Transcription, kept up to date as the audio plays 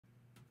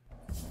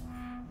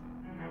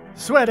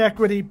Sweat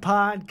Equity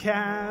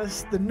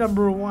Podcast, the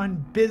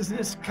 #1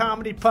 business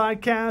comedy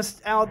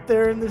podcast out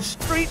there in the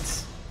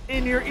streets,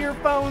 in your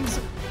earphones,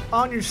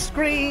 on your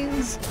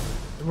screens.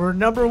 We're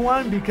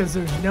 #1 because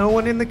there's no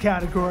one in the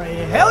category.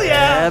 Hell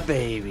yeah! Yeah,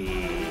 baby.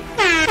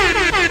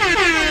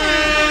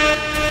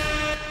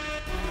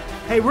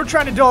 Hey, we're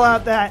trying to dole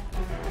out that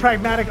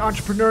pragmatic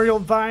entrepreneurial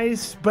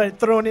advice, but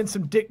throwing in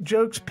some dick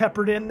jokes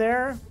peppered in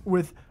there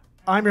with,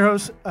 I'm your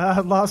host,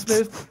 Law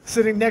Smith.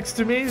 Sitting next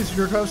to me is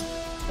your host,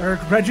 Eric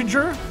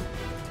Reginger.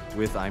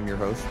 With I'm your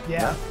host.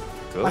 Yeah.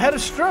 Cool. I had a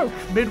stroke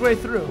midway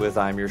through. With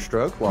I'm your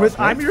stroke. With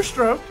I'm your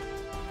stroke.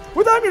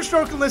 With I'm your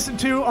stroke, and listen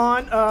to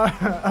on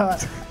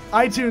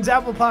iTunes,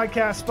 Apple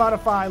Podcasts,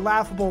 Spotify,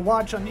 Laughable,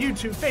 watch on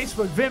YouTube,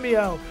 Facebook,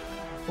 Vimeo,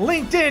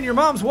 LinkedIn, your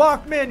mom's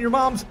Walkman, your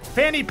mom's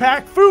fanny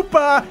pack,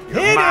 FUPA.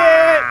 Hit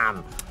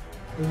it!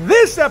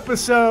 This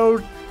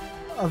episode,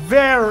 a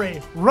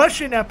very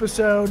Russian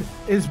episode,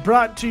 is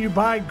brought to you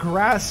by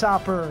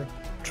Grasshopper.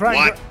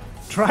 Try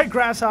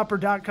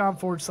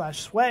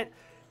grasshopper.com/sweat.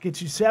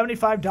 Gets you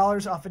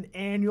 $75 off an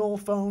annual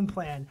phone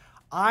plan.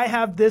 I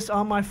have this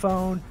on my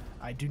phone.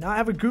 I do not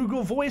have a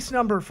Google Voice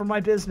number for my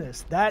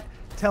business. That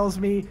tells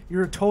me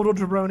you're a total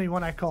jabroni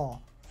when I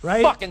call,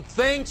 right? Fucking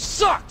thing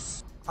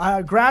sucks!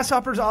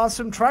 Grasshopper's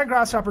awesome. Try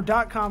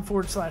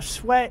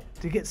grasshopper.com/sweat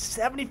to get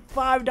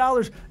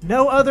 $75.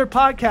 No other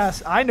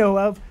podcast I know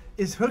of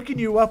is hooking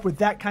you up with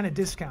that kind of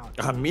discount.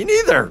 Me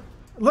neither.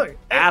 Look.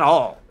 At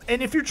all.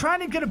 And if you're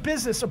trying to get a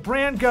business, a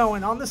brand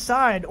going on the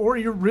side, or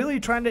you're really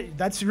trying to,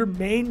 that's your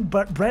main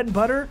bread and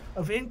butter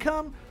of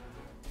income,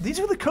 these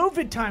are the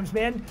COVID times,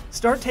 man.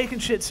 Start taking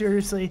shit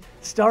seriously.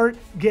 Start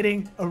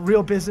getting a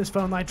real business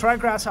phone line. Try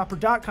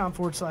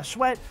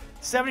grasshopper.com/sweat.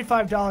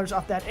 $75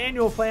 off that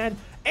annual plan.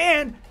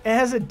 And it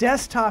has a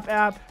desktop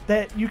app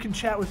that you can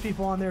chat with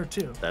people on there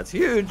too. That's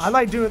huge. I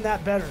like doing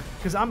that better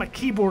because I'm a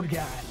keyboard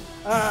guy.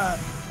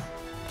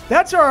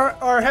 That's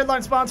our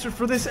headline sponsor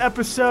for this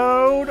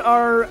episode.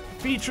 Our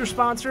feature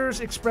sponsors,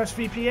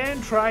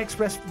 ExpressVPN. Try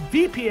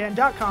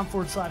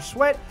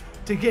expressvpn.com/sweat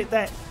to get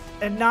that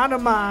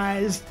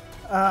anonymized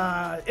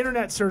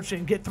internet search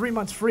and get 3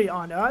 months free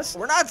on us.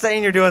 We're not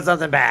saying you're doing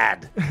something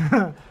bad.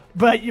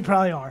 But you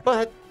probably are.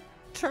 But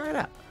try it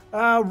out.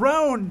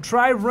 Roan,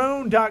 try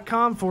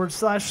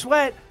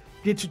roan.com/sweat.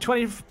 Get you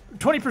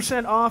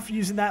 20% off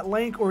using that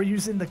link or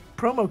using the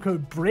promo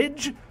code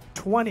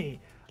BRIDGE20.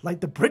 Like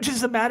the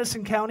bridges of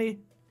Madison County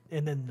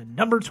and then the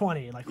number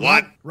 20. Like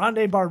What?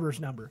 Rondé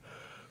Barber's number.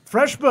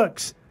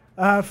 FreshBooks.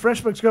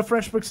 FreshBooks, go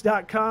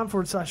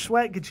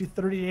freshbooks.com/sweat. Get you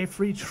 30-day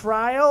free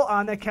trial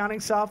on accounting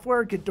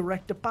software. Get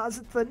direct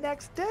deposit the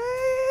next day.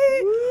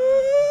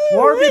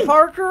 Warby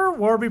Parker,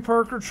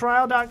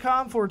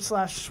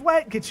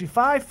 warbyparkertrial.com/sweat. Get you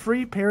 5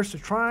 free pairs to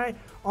try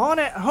on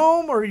at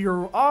home or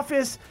your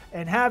office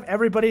and have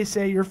everybody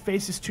say your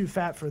face is too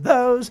fat for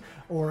those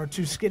or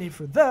too skinny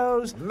for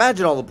those.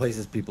 Imagine all the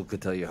places people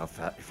could tell you how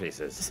fat your face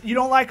is. You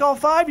don't like all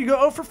 5? You go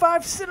 0 for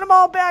 5, send them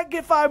all back,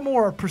 get 5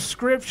 more.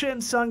 Prescription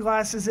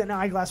sunglasses and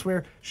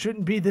eyeglasswear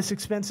shouldn't be this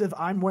expensive.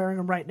 I'm wearing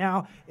them right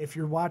now. If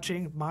you're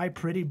watching my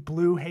pretty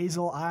blue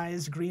hazel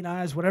eyes, green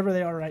eyes, whatever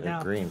they are right They're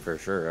now. green for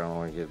sure. I don't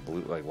want to get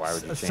blue. Like, why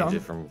would you change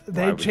it from...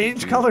 They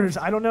change colors.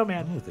 I don't know,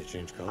 man. Oh, they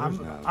change colors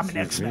now. I'm an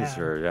X-Man.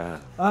 Sure, yeah.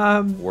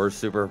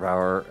 Worst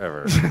superpower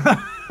ever.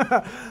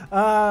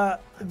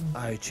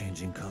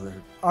 Eye-changing color.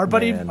 Our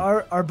buddy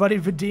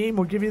Vadim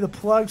will give you the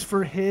plugs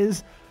for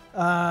his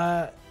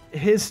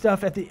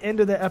stuff at the end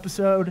of the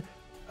episode.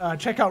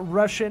 Check out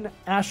Russian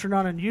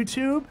Astronaut on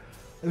YouTube.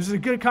 This is a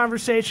good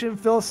conversation,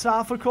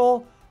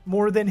 philosophical,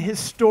 more than his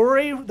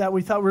story that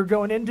we thought we were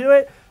going into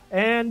it.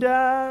 And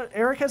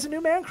Eric has a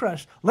new man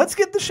crush. Let's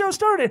get the show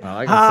started. I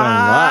like it so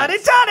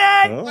much.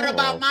 Tonic! Oh. What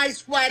about my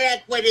sweat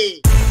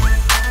equity?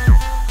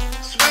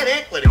 Sweat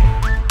equity.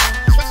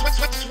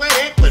 Sweat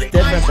equity. It's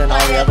different than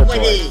all the other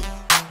boys.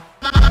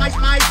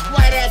 My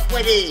sweat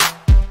equity.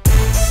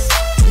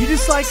 You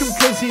just like him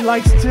because he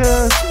likes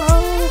to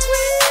smoke.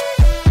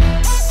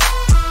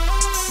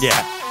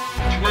 Yeah.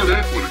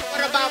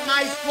 What about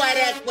my sweat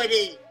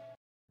equity?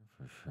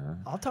 For sure.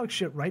 I'll talk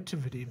shit right to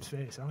Vadim's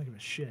face. I don't give a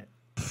shit.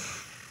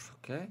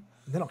 Okay.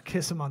 And then I'll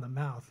kiss him on the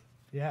mouth.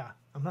 Yeah,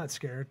 I'm not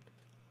scared.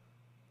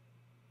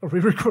 Are we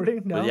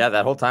recording? No. But yeah,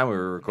 that whole time we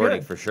were recording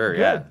Good. for sure. Good.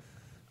 Yeah.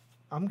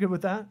 I'm good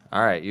with that.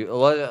 All right.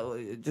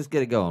 Just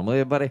get it going, will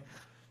you, buddy?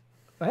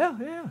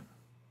 Yeah.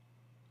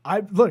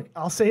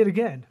 I'll say it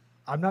again.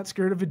 I'm not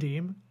scared of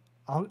Vadim.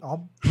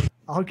 I'll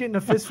get in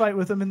a fist fight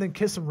with him and then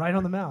kiss him right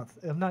on the mouth.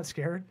 I'm not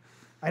scared.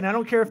 And I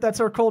don't care if that's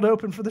our cold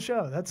open for the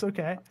show. That's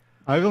okay.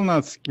 I will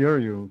not scare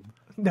you.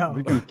 No.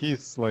 We can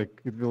kiss, like,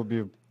 it will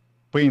be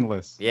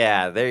painless.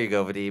 Yeah, there you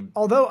go, Vadim.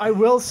 Although I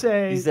will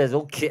say... He says,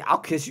 okay, I'll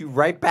kiss you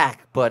right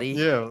back, buddy.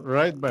 Yeah,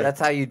 right back. That's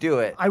how you do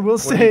it. I will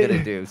What say... are you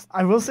gonna do?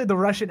 I will say the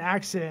Russian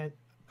accent,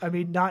 I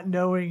mean, not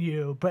knowing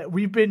you, but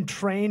we've been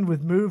trained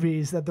with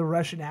movies that the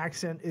Russian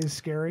accent is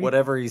scary.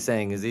 Whatever he's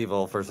saying is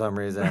evil for some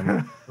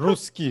reason.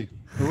 Ruski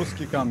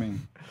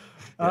coming.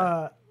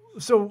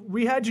 So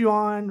we had you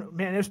on,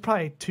 man, it was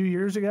probably 2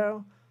 years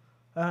ago.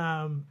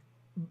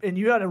 and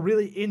you had a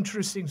really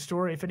interesting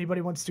story. If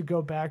anybody wants to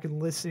go back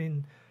and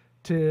listen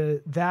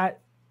to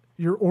that,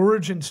 your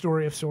origin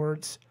story of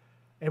sorts,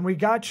 and we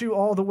got you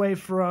all the way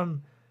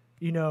from,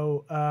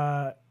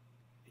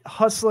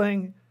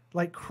 hustling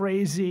like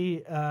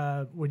crazy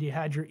when you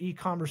had your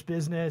e-commerce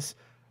business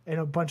and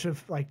a bunch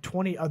of like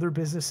 20 other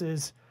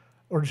businesses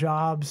or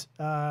jobs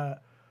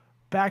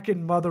back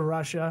in Mother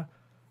Russia.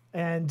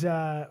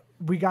 And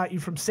we got you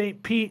from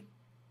St. Pete,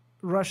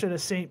 Russia to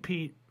St.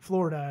 Pete,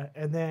 Florida.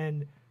 And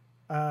then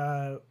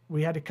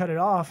we had to cut it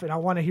off. And I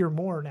want to hear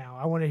more now.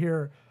 I want to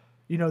hear,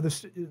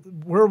 this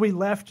where we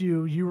left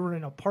you. You were in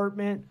an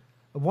apartment,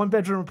 a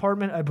 1-bedroom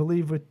apartment, I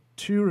believe, with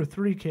 2 or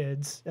 3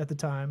 kids at the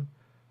time.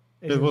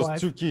 It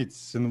was 2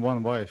 kids and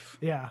 1 wife.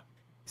 Yeah.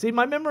 See,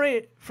 my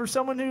memory for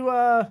someone who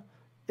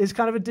is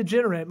kind of a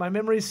degenerate, my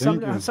memory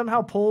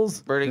somehow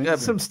pulls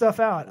some stuff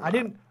out.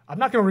 I'm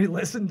not going to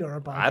re-listen to our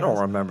podcast. I don't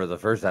remember the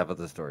first half of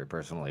the story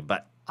personally,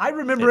 but I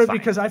remember it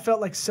because I felt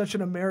like such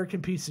an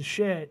American piece of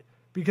shit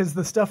because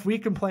the stuff we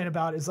complain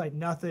about is like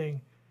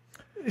nothing.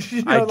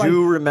 I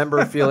do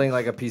remember feeling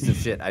like a piece of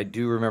shit. I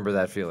do remember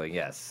that feeling.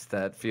 Yes,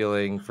 that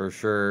feeling for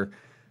sure.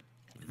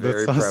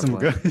 Very That's awesome,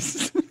 prevalent.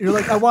 guys. You're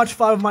like, I watched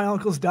 5 of my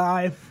uncles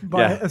die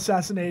by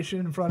assassination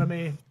in front of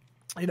me.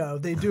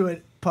 They do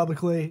it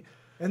publicly.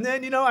 And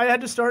then, I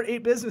had to start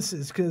 8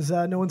 businesses because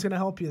no one's going to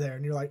help you there.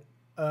 And you're like,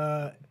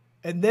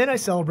 and then I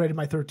celebrated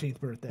my 13th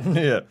birthday.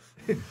 Yeah.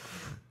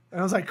 And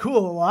I was like,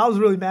 cool. Well, I was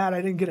really mad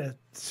I didn't get a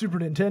Super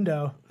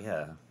Nintendo.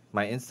 Yeah.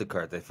 My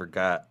Instacart, they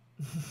forgot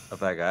a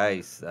bag of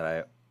ice that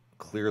I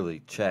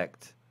clearly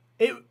checked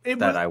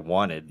that I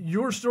wanted.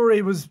 Your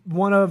story was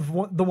one of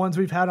the ones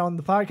we've had on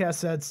the podcast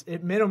sets.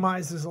 It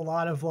minimizes a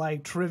lot of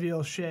like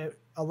trivial shit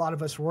a lot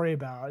of us worry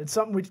about. It's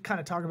something we kind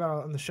of talk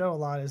about on the show a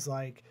lot is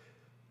like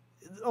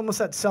almost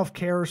that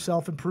self-care,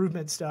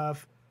 self-improvement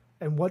stuff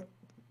and what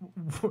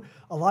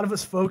a lot of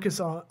us focus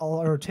on all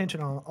our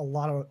attention on a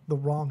lot of the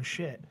wrong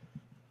shit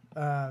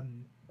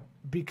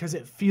because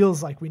it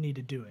feels like we need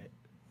to do it.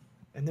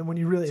 And then when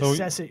you really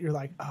assess it, you're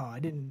like, oh, I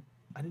didn't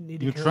need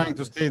to. You're care trying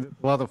about to this. say that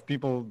a lot of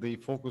people, they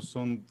focus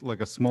on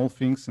like a small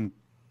things and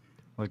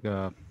like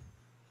a...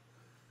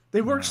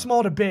 They work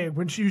small to big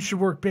when you should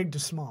work big to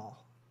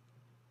small.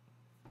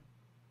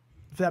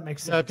 If that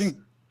makes sense. Yeah, I think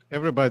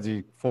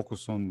everybody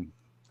focus on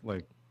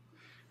like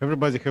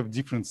everybody have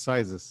different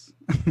sizes,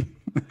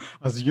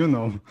 as you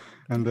know,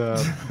 and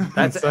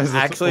That's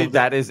actually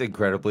that is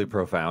incredibly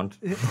profound.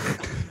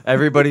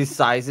 Everybody's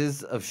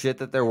sizes of shit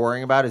that they're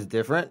worrying about is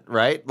different,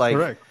 right? Like,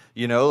 Correct.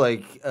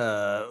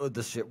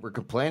 the shit we're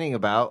complaining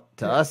about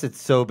to us,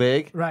 it's so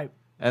big, Right.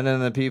 And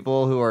then the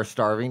people who are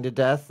starving to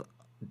death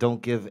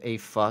don't give a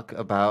fuck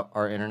about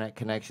our internet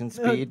connection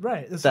speed,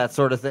 right. That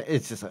sort of thing.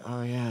 It's just like,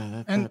 oh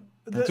yeah, And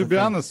to be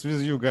honest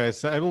with you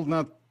guys, I will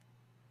not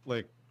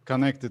like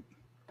connect it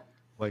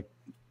like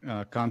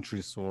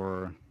countries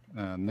or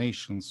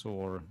nations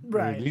or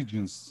Right.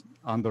 religions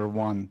under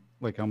one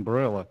like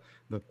umbrella.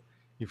 That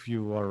if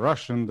you are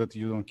Russian, that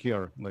you don't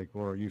care, like,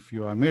 or if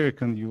you are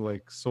American, you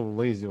like so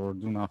lazy or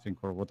do nothing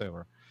or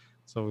whatever.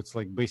 So it's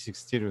like basic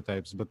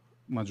stereotypes. But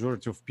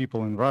majority of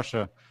people in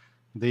Russia,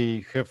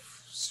 they have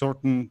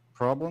certain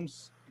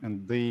problems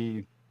and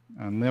they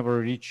never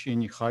reach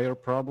any higher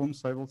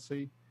problems, I will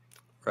say.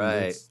 And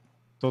right. it's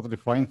totally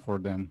fine for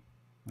them.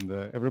 And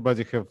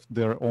everybody have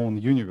their own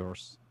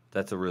universe.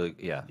 That's a really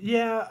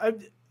Yeah,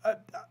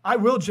 I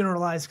will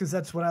generalize because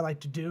that's what I like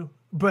to do.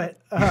 But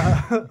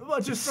well,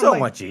 just from,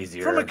 much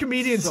easier from a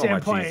comedian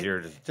standpoint. Much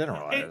easier to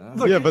generalize.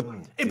 Look, Yeah, but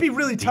it'd be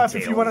really tough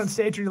if you went on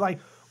stage and you're like,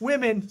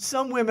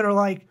 some women are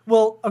like,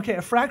 well, okay,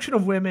 a fraction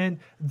of women,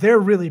 they're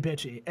really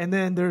bitchy. And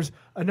then there's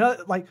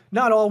another, like,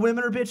 not all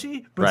women are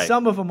bitchy, but Right.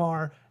 some of them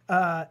are.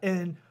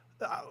 And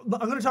I'm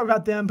going to talk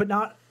about them, but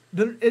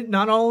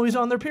not always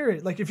on their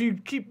period. Like, if you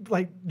keep,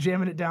 like,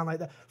 jamming it down like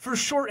that. For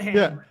shorthand,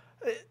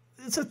 Yeah.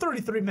 it's a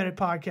 33-minute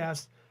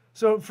podcast.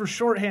 So for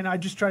shorthand, I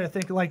just try to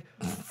think, like,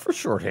 For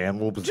shorthand,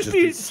 we'll just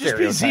be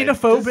stereotype.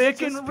 xenophobic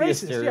Just and be a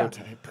racist. Yeah.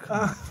 stereotype.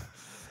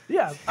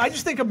 Yeah, I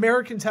just think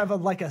Americans have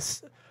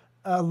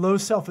a low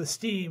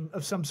self-esteem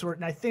of some sort,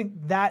 and I think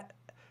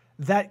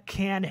that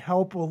can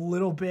help a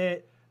little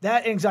bit.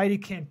 That anxiety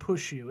can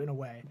push you in a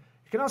way.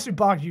 It can also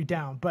bog you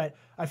down, but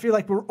I feel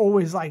like we're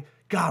always like,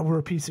 God, we're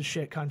a piece of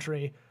shit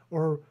country,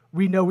 or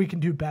we know we can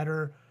do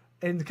better,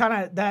 and kind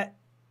of that.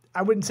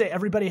 I wouldn't say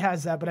everybody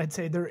has that, but I'd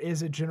say there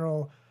is a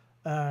general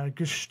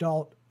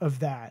gestalt of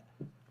that.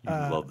 You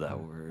love that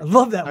word. I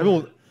love that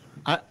word.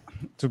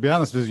 To be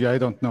honest with you, I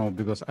don't know,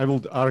 because I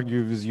will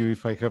argue with you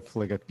if I have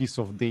like a piece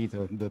of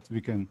data that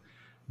we can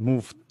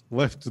move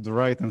left to the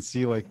right and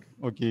see like,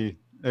 okay,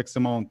 X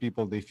amount of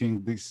people, they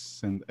think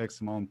this, and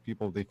X amount of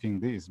people, they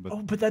think this.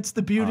 But But that's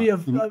the beauty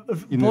of in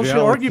bullshit reality,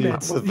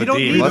 arguments. Let's You don't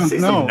see need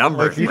some no,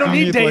 numbers. like, You don't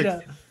need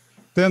data. Like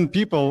 10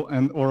 people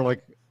or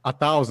like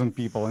 1,000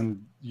 people,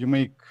 and you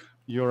make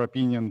your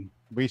opinion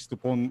based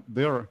upon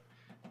their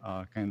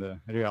kind of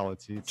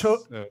reality. It's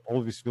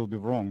always will be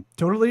wrong.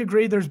 Totally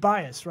agree. There's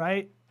bias,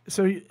 right?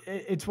 So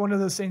it's one of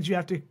those things you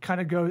have to kind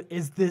of go,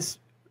 is this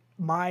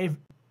my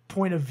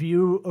point of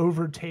view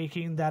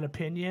overtaking that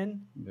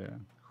opinion. Yeah.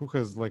 Who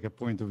has like a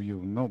point of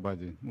view?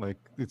 Nobody. Like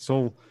it's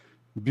all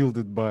built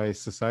by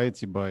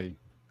society, by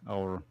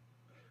our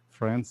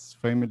friends,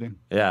 family.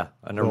 Yeah,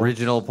 an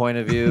original point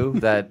of view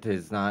that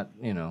is not,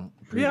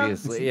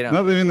 previously,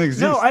 Not even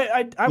exists. No,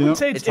 I would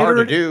say it's hard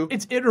to do.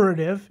 It's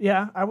iterative.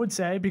 Yeah, I would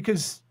say,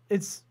 because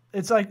it's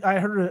like I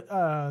heard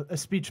a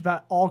speech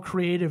about all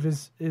creative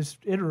is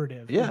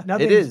iterative. Yeah,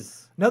 it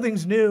is.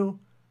 Nothing's new.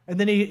 And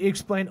then he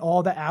explained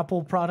all the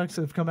Apple products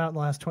that have come out in the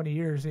last 20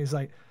 years. And he's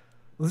like,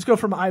 let's go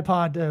from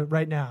iPod to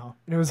right now.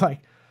 And it was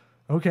like,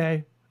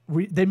 okay,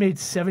 they made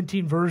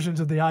 17 versions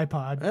of the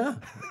iPod. Yeah.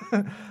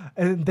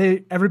 And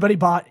everybody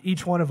bought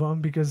each one of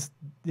them because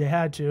they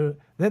had to.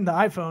 Then the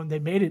iPhone, they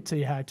made it till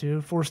you had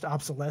to, forced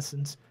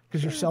obsolescence,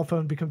 because your cell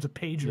phone becomes a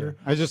pager.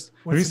 I just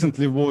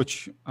recently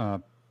watched,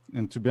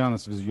 and to be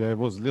honest with you, I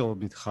was a little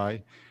bit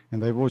high,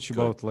 and I watched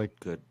about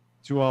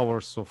 2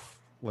 hours of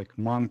like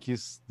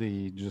monkeys.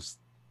 They just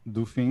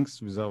do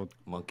things without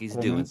monkeys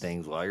comments. Doing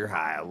things while you're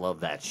high. I love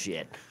that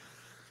shit.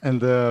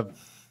 And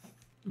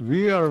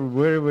we are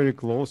very, very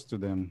close to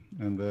them.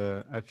 And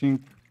I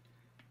think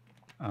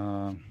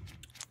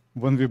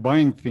when we're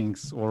buying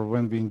things or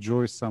when we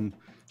enjoy some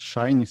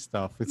shiny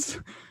stuff, it's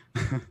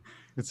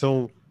it's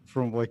all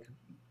from like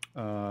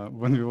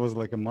when we was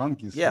like a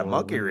monkey. Yeah,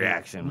 monkey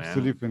reaction, man.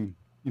 To live in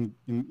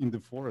the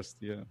forest,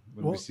 yeah.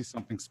 When we see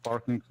something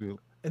sparkling,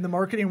 in the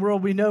marketing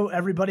world, we know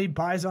everybody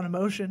buys on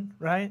emotion,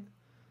 right?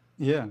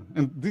 Yeah,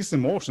 and these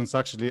emotions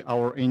actually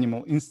our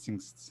animal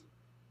instincts,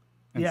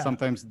 and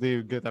sometimes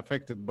they get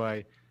affected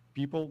by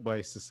people,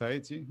 by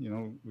society.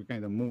 We're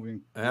kind of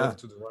moving left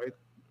to the right.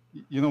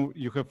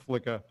 You have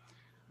like a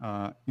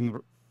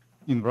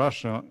in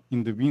Russia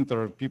in the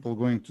winter, people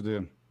going to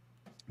the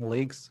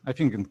lakes. I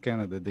think in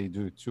Canada they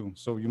do it too.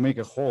 So you make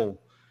a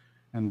hole,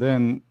 and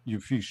then you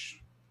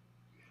fish.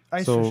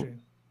 Ice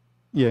fishing.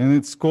 Yeah, and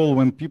it's cold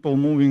when people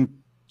moving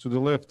to the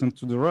left and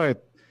to the right.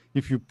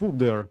 If you poop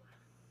there,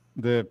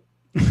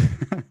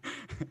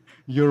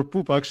 your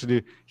poop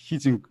actually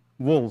hitting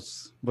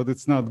walls, but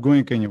it's not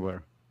going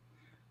anywhere.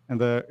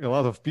 And a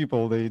lot of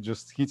people, they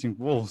just hitting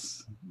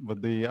walls,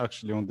 but they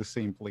actually on the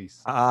same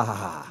place.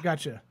 Ah,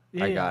 gotcha.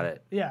 Yeah, I got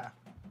it. Yeah,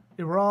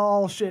 we're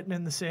all shitting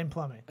in the same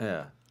plumbing.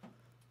 Yeah.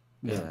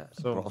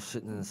 So we're all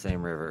shitting in the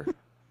same river.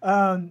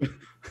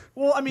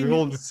 Well, I mean, we're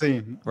all the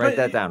same. Write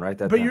that down.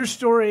 But your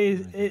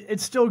story,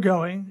 it's still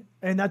going,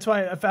 and that's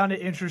why I found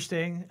it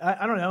interesting.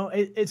 I don't know.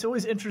 It's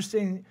always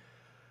interesting.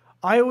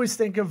 I always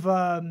think of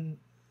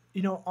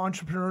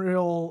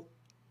entrepreneurial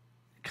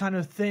kind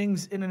of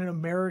things in an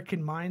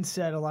American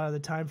mindset a lot of the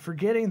time,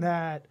 forgetting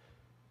that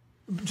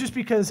just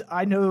because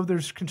I know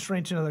there's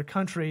constraints in other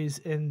countries,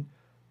 and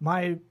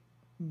my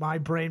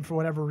brain for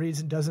whatever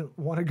reason doesn't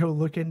want to go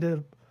look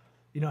into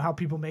how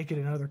people make it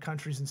in other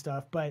countries and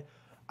stuff, but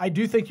I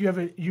do think you have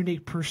a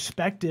unique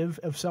perspective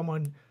of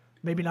someone,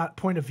 maybe not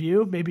point of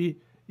view, maybe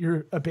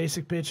you're a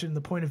basic bitch in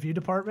the point of view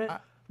department,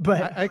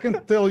 but I can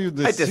tell you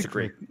the I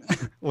disagree.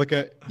 Like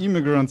an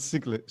immigrant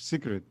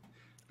secret,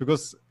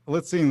 because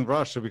let's say in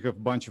Russia we have a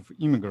bunch of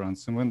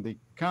immigrants, and when they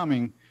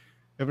coming,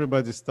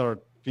 everybody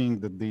start thinking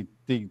that they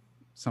take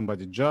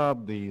somebody's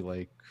job, they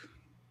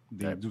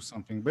do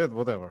something bad,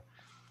 whatever.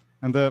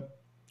 And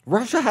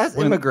Russia has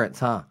immigrants,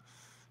 huh?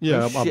 Yeah,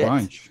 No a shit.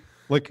 bunch.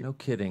 Like, no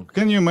kidding.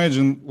 Can you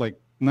imagine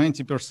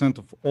 90%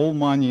 of all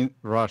money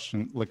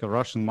Russian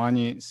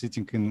money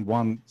sitting in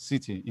one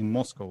city in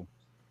Moscow?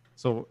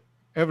 So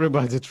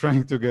everybody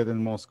trying to get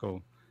in Moscow,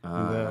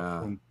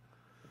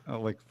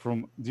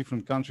 from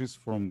different countries,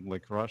 from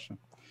Russia.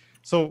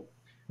 So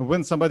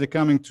when somebody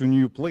coming to a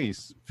new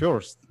place,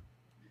 first,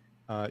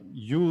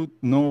 you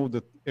know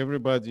that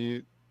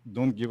everybody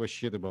don't give a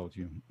shit about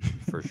you.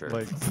 For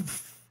sure.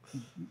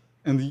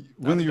 And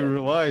when you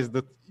realize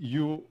that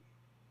you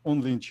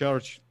only in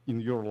charge in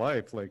your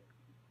life,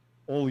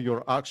 all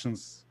your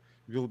actions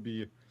will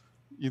be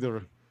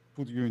either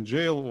put you in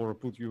jail or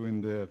put you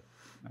in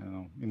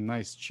in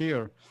nice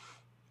chair.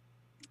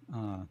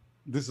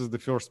 This is the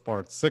first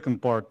part.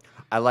 Second part.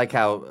 I like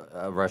how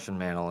a Russian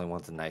man only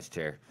wants a nice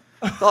chair.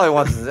 That's all he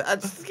wants is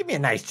just give me a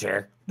nice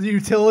chair. The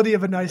utility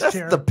of a nice That's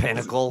chair. the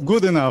pinnacle.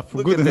 Good enough.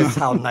 Look good at enough. this,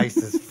 how nice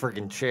this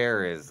friggin'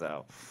 chair is,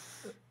 though.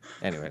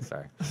 Anyway,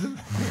 sorry.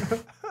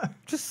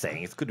 Just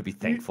saying, it's good to be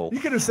thankful. You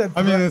could have said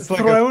it's like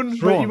throne, a but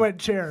you throne. went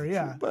chair,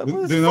 yeah. But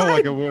Do it's you know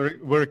fine.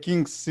 where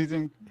king's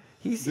sitting?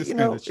 He's, this you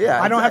kind know, of chair?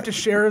 yeah. I don't have to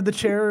share the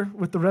chair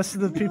with the rest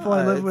of the people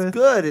I live it's with.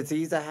 good.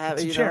 He's a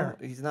habit. It's a chair.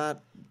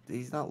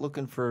 He's not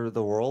looking for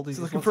the world. He's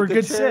just looking wants for a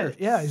good chair. sit.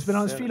 Yeah, he's been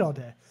on his feet all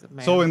day.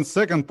 So in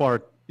second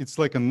part, it's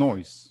like a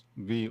noise.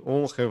 We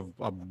all have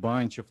a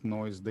bunch of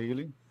noise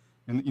daily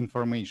and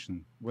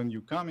information. When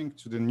you're coming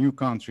to the new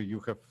country, you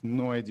have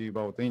no idea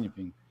about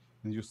anything,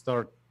 and you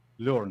start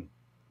learn.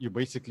 You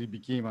basically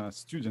became a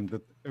student.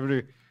 That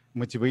every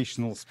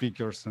motivational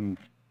speakers and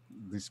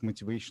these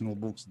motivational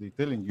books, they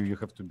telling you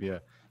have to be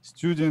a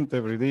student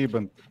every day,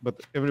 but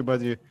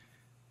everybody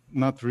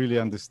not really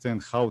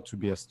understand how to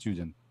be a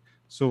student.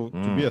 So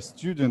to be a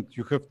student,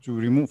 you have to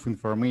remove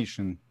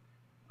information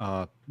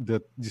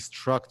that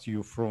distract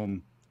you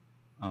from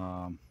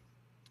I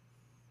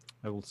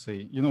will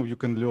say, you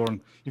can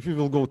learn. If you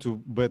will go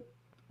to bad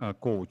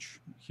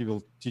coach, he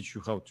will teach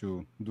you how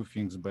to do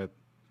things bad.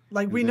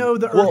 Like And we then know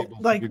the you're Earth, able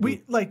to like be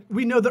good.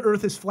 we know the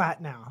Earth is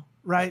flat now,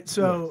 right?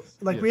 So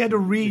Yes, we had to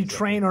retrain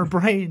exactly. our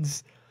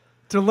brains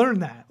to learn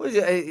that.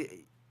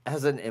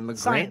 As an immigrant,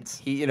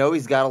 Science.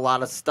 he's got a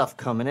lot of stuff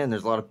coming in.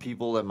 There's a lot of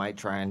people that might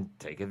try and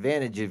take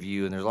advantage of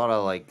you, and there's a lot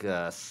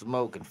of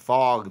smoke and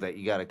fog that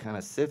you got to kind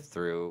of sift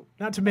through.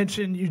 Not to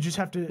mention, you just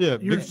have to. Yeah,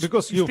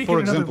 because you, speaking for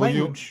another example,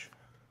 language.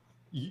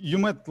 you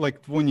met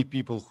like 20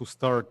 people who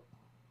start,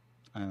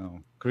 I don't know,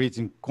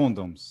 creating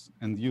condoms,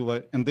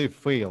 and they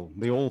fail.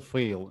 They all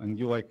fail, and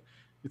you like,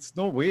 it's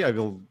no way I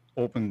will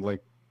open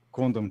like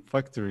condom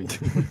factory.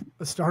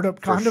 A startup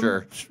For condom.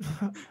 sure.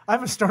 I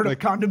have a startup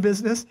condom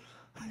business.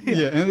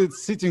 Yeah, and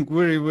it's sitting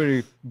very,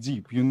 very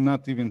deep. You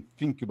not even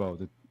think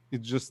about it.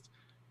 It's just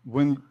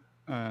when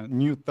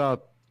new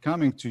thought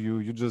coming to you,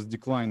 you just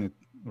decline it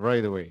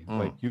right away.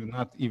 Like you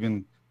not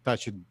even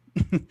touch it.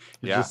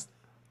 That's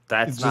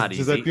not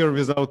easy. Disappear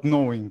without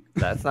knowing.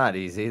 That's not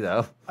easy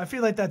though. I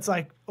feel like that's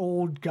like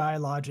old guy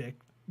logic.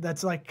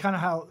 That's like kind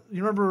of how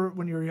you remember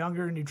when you were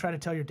younger and you try to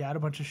tell your dad a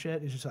bunch of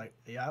shit. He's just like,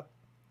 yep.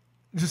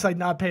 Just like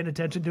not paying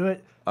attention to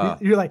it.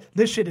 You're like,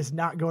 this shit is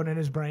not going in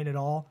his brain at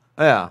all.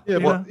 Yeah.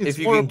 But If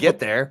you can get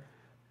there,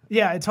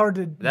 Yeah, it's hard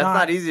to. that's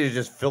not easy to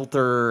just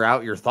filter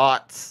out your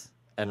thoughts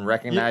and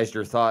recognize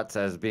your thoughts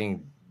as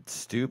being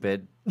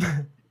stupid.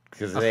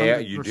 Because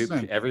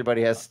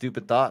everybody has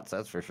stupid thoughts,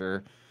 that's for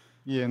sure.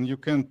 Yeah, and you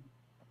can.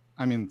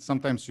 I mean,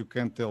 sometimes you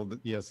can tell that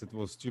yes, it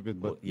was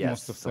stupid, but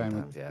most of the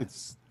time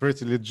it's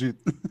pretty legit.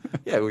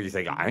 Yeah, well, you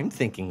think I'm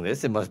thinking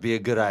this, it must be a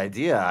good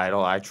idea.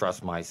 I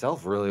trust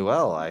myself really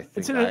well. I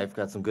think I've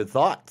got some good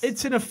thoughts.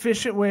 It's an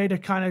efficient way to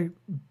kind of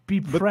be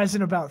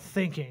present about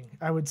thinking.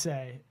 I would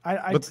say.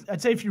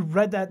 I'd say if you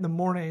read that in the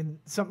morning,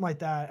 something like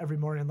that every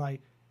morning,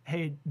 like,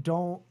 hey,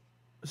 don't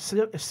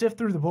sift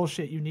through the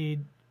bullshit you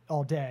need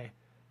all day,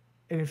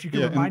 and if you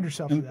can remind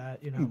yourself of that,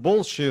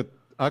 bullshit.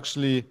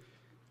 Actually,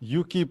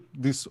 you keep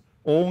this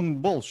own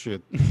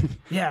bullshit.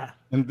 Yeah.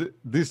 And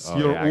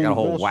your own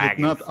bullshit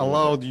not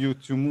allowed you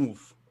to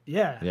move.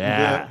 Yeah.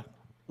 Yeah.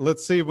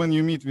 Let's say when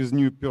you meet with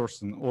new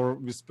person or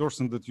with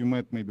person that you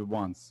met maybe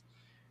once,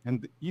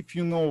 and if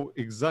you know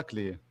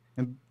exactly,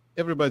 and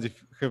everybody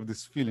have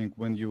this feeling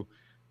when you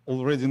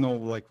already know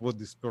like what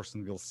this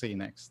person will say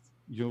next.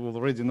 You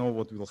already know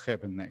what will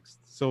happen next.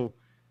 So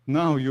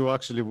now you're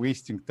actually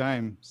wasting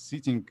time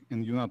sitting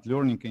and you're not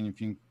learning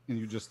anything, and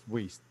you just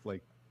waste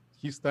like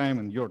his time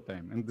and your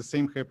time. And the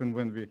same happened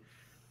when we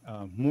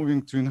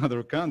moving to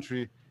another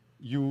country.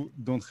 You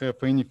don't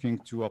have anything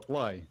to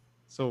apply,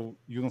 so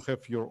you don't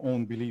have your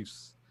own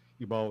beliefs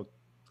about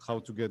how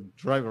to get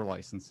driver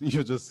license.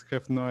 You just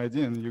have no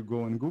idea, and you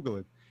go and Google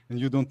it, and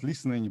you don't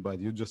listen to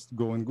anybody. You just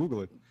go and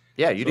Google it.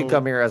 Yeah, you didn't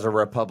come here as a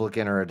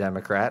Republican or a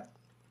Democrat.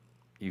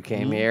 You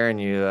came here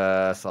and you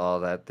saw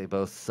that they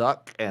both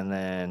suck, and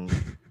then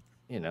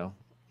you don't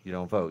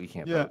vote. You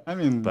can't vote. I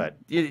mean, but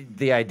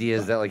the idea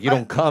is that like you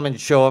don't come and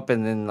show up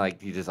and then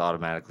like you just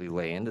automatically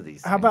lay into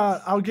these. How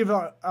about I'll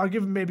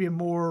give maybe a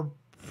more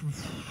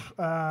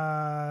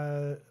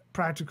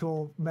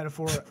practical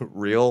metaphor.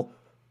 Real.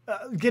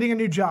 Getting a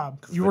new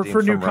job. You work for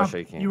a new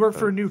company. You work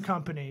for a new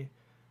company.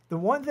 The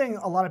one thing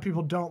a lot of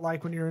people don't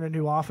like when you're in a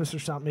new office or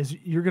something is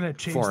you're going to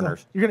change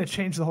you're going to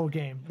change the whole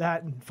game.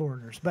 That and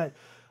foreigners, but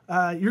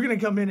you're going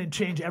to come in and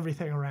change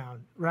everything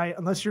around, right?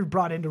 Unless you're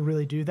brought in to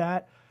really do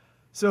that.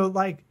 So,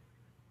 like,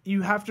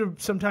 you have to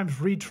sometimes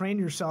retrain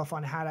yourself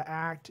on how to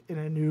act in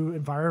a new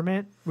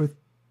environment with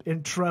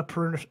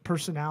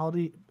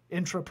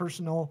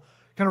intrapersonal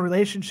kind of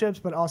relationships,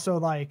 but also,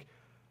 like,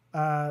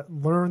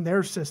 learn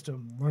their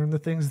system, learn the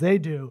things they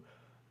do.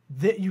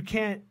 That you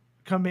can't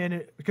come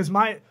in because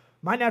my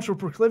natural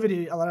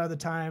proclivity a lot of the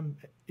time,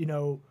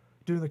 doing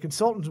the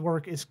consultant's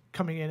work is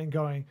coming in and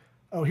going,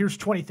 oh, here's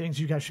 20 things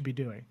you guys should be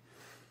doing.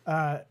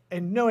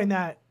 And knowing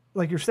that,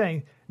 like you're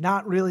saying,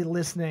 not really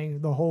listening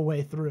the whole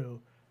way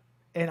through.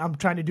 And I'm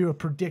trying to do a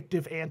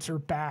predictive answer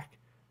back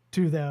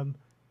to them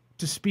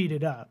to speed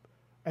it up.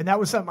 And that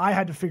was something I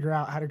had to figure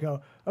out how to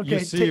go,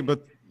 okay,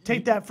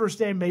 take that first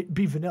day and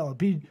be vanilla.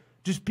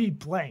 Just be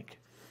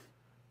blank.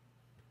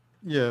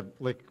 Yeah,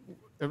 like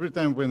every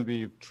time when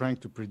we trying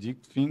to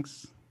predict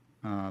things,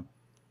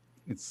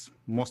 it's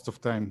most of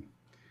time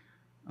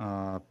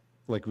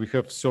like we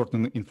have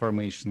certain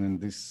information and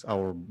this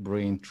our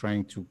brain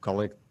trying to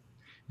collect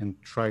and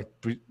try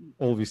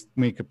always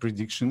make a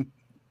prediction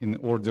in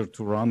order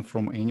to run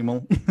from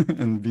animal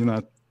and be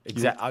not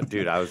exactly.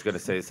 Dude, I was gonna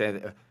say the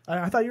same.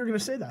 I thought you were gonna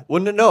say that.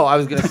 Well, no, I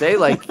was gonna say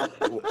like,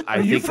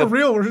 you for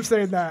real were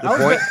saying that.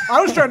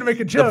 I was trying to make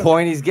a joke. The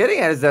point he's getting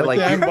at is that like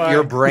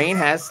your brain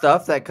has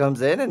stuff that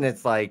comes in, and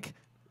it's like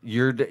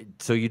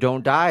so you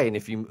don't die, and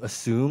if you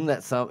assume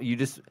that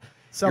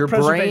your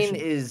brain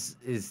is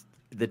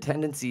the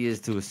tendency is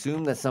to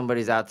assume that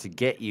somebody's out to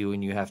get you,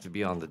 and you have to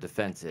be on the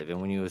defensive.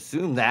 And when you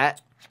assume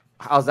that,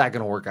 how's that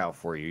going to work out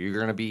for you? You're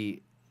going to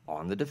be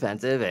on the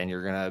defensive, and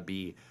you're going to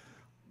be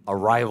a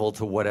rival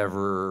to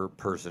whatever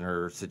person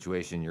or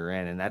situation you're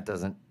in, and that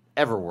doesn't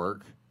ever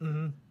work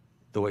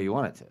the way you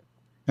want it to.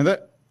 And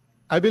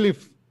I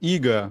believe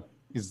ego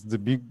is the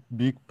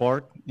big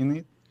part in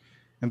it.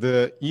 And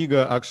the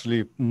ego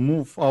actually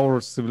move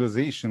our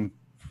civilization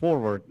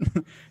forward.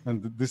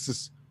 And this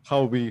is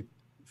how we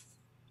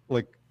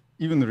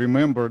even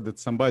remember that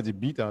somebody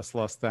beat us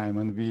last time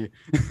and we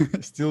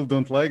still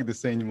don't like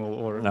this animal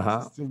or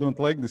still don't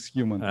like this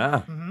human.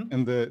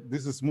 And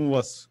this is move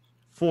us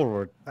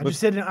forward. I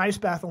just did an ice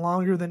bath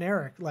longer than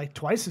Eric, like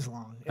twice as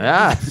long.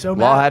 So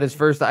Law had his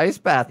first ice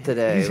bath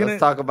today. Let's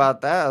talk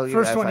about that.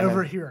 First one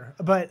over here.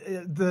 But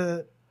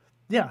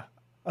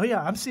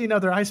I'm seeing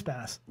other ice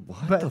baths.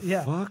 What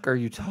the fuck are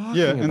you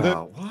talking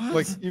about?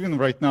 Like even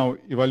right now,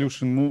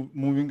 evolution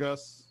moving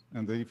us.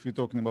 And if we're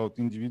talking about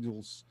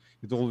individuals,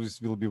 it always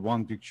will be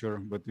one picture.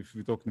 But if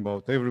we're talking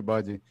about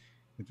everybody,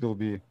 it will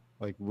be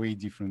like way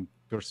different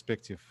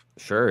perspective.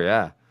 Sure,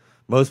 yeah.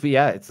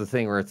 It's the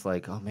thing where it's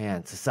like, oh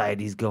man,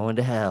 society's going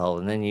to hell.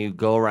 And then you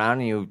go around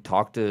and you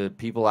talk to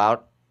people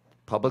out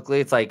publicly.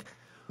 It's like,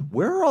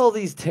 where are all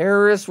these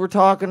terrorists we're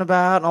talking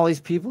about and all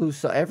these people who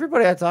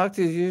everybody I talk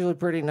to is usually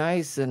pretty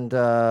nice. And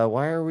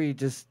why are we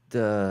just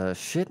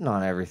shitting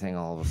on everything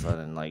all of a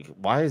sudden? Like,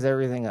 why is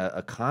everything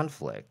a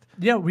conflict?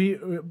 Yeah,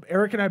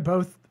 Eric and I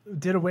both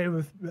did away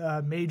with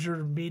major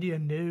media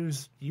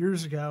news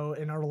years ago,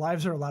 and our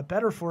lives are a lot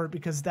better for it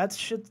because that's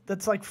shit.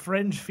 That's like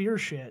fringe fear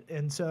shit.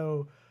 And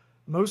so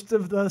most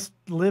of us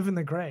live in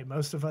the gray.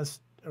 Most of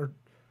us are.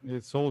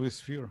 It's always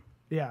fear.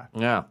 Yeah.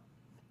 Yeah.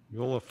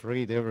 You're all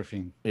afraid of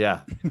everything.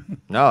 Yeah.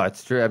 No,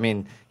 it's true. I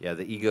mean,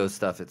 the ego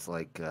stuff, it's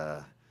like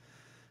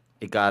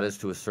it got us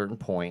to a certain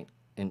point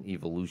in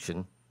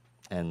evolution,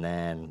 and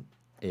then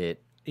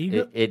it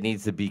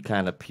needs to be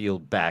kind of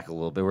peeled back a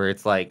little bit where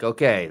it's like,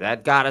 okay,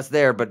 that got us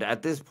there, but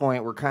at this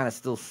point we're kind of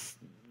still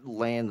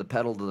laying the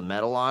pedal to the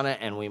metal on it,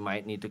 and we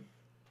might need to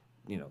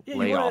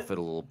lay off it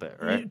a little bit,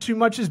 right? Too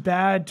much is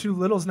bad. Too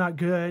little is not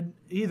good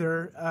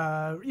either.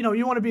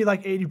 You want to be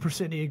like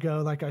 80%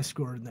 ego, like I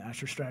scored in the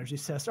Asher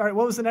Strategies test. All right,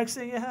 what was the next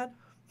thing you had?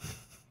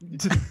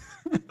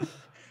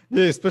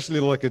 Yeah, especially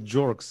like a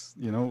jerks,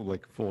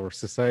 like for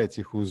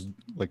society who's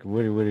like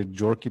very, very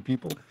jerky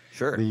people.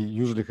 Sure. They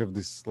usually have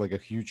this like a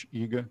huge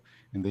ego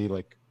and they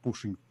like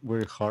pushing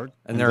very hard.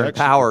 And they're in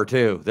power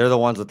too. They're the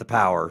ones with the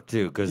power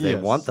too because they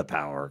want the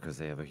power because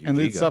they have a huge ego. And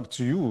it's up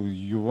to you.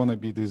 You want to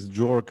be this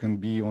jerk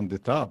and be on the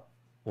top,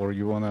 or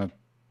you want to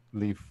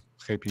live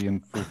happy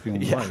and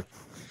fulfilling life.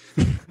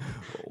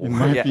 In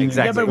my opinion,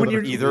 exactly. Yeah, but when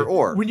you're either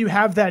or. When you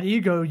have that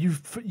ego,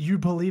 you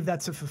believe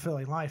that's a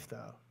fulfilling life,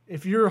 though.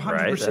 If you're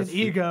 100%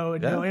 ego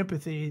and no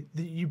empathy,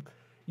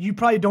 you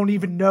probably don't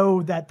even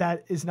know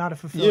that is not a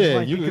fulfilling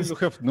life. You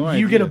have no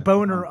idea. You get a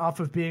boner off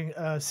of being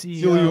a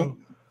CEO.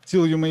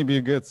 Till you maybe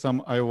get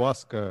some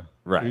ayahuasca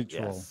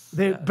ritual. Yes.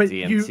 But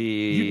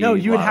DMT,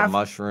 you would have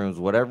mushrooms,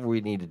 whatever we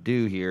need to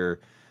do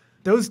here.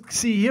 Those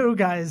CEO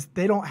guys,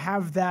 they don't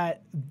have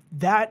that.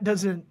 That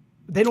doesn't.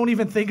 They don't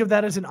even think of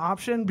that as an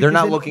option. They're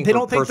not looking they for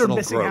don't think they're personal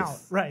missing growth. out.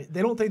 Right.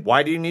 They don't think.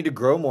 Why do you need to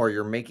grow more?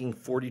 You're making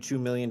 $42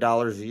 million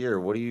a year.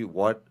 What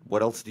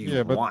else do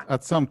you want? But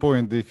at some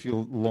point they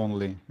feel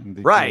lonely. And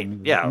they feel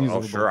miserable.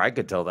 Oh, sure, I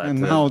could tell that.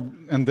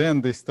 And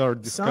then they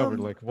start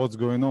discovering like what's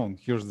going on.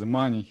 Here's the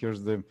money.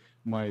 Here's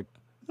my.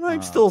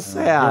 I'm still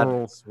sad.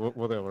 Girls,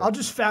 whatever. I'll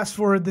just fast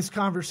forward this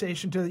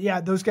conversation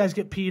to those guys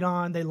get peed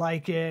on. They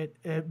like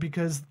it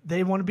because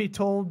they want to be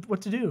told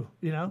what to do.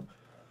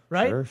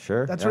 Right?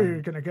 Sure. That's where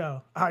you're gonna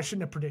go. I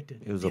shouldn't have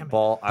predicted. It was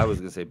ball. I was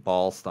gonna say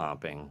ball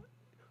stomping.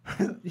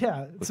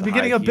 Yeah, it's the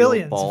beginning of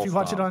Billions. If you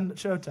watch it on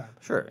Showtime.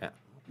 Sure.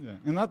 Yeah,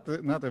 and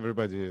not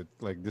everybody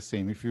like the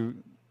same. If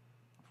you,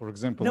 for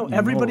example, no,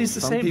 everybody's the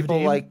same. Some people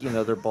Vadim. like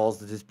their balls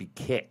to just be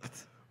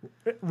kicked.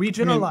 We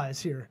generalize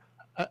here.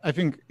 I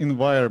think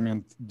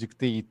environment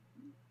dictate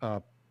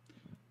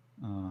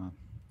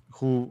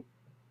who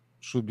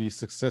should be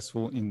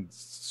successful in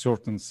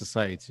certain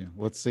society.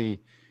 Let's say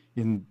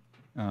in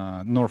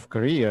North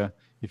Korea,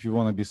 if you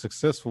want to be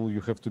successful, you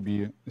have to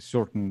be a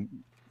certain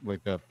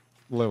like a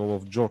level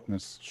of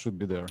jerkness should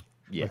be there.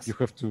 Yes, you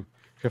have to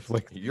have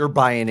like you're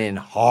buying in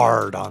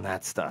hard on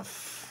that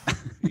stuff.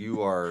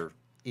 You are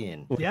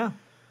in. Yeah,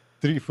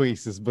 3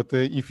 faces. But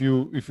if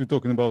you're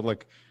talking about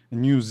like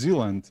New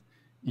Zealand,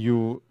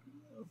 you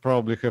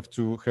probably have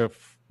to have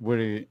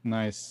very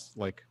nice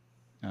like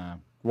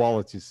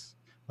qualities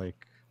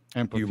like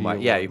empathy. You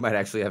might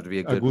actually have to be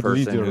a good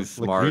person leader, who's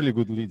smart, like really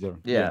good leader.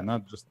 Yeah,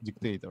 not just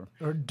dictator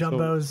or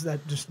dumbos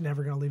that just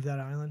never gonna leave that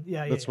island.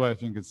 That's why I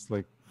think it's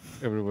like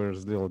everywhere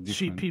is little different.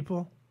 Sheep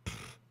people.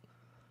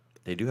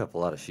 They do have a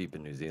lot of sheep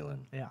in New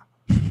Zealand. Yeah,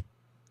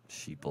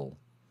 sheeple.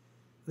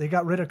 They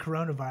got rid of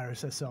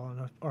coronavirus. I saw in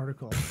an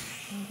article.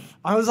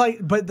 I was like,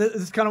 but this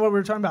is kind of what we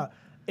were talking about.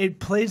 It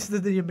plays to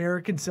the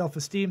American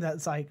self-esteem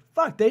that's like,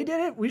 fuck, they did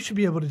it. We should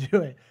be able to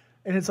do it.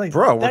 And it's like,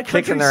 bro, we're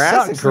kicking their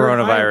ass in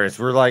coronavirus.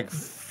 We're like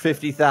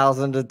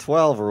 50,000 to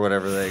 12 or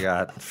whatever they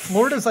got.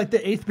 Florida's like the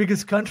 8th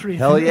biggest country.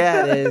 Hell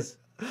yeah, it is.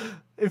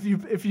 If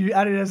you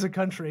add it as a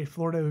country,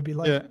 Florida would be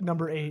like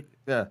number 8.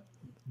 Yeah.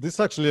 This is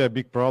actually a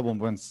big problem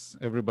when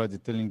everybody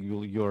telling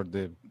you you're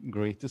the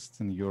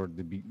greatest and you're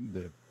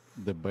the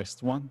the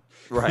best one.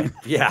 Right.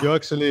 Yeah. You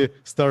actually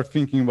start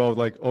thinking about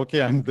like,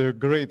 okay, I'm the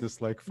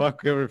greatest. Like,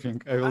 fuck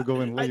everything. I will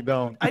go and lay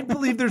down. I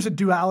believe there's a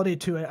duality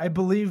to it. I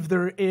believe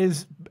there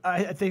is.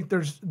 I think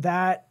there's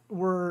that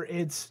where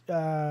it's,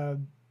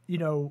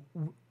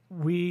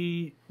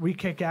 we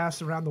kick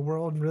ass around the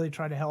world and really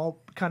try to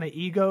help, kind of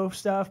ego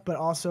stuff, but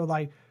also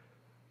like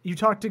you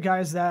talk to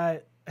guys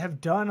that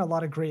have done a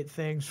lot of great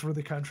things for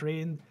the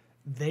country, and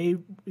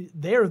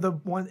they're the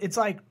one. It's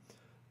like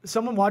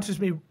someone watches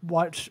me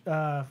watch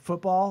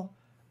football,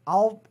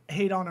 I'll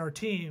hate on our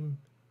team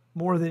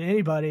more than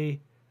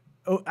anybody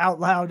out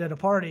loud at a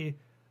party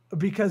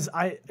because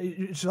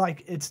it's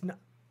like it's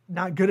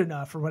not good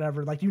enough or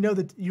whatever. Like you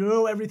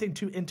know everything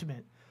too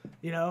intimate,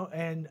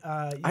 and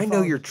I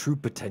know your true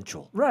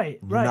potential. Right.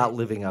 You're not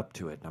living up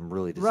to it. And I'm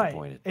really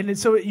disappointed. Right, and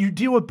so you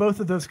deal with both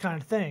of those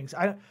kind of things.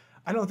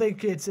 I don't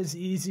think it's as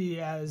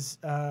easy as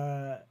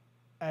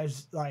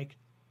like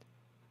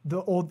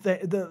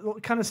the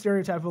kind of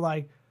stereotype of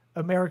like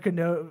Americans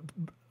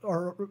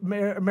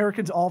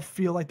all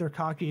feel like they're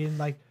cocky and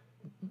like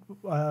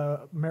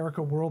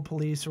America World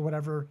Police or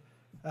whatever.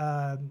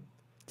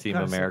 Team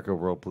America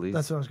World Police.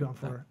 That's what I was going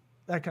for.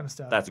 That kind of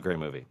stuff. That's a great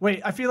movie.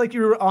 Wait, I feel like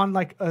you were on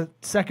like a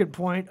second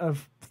point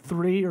of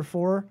 3 or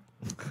 4,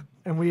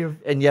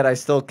 and yet I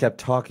still kept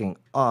talking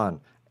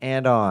on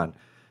and on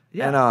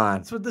and on.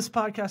 That's what this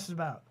podcast is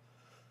about.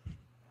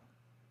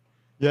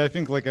 Yeah, I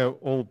think like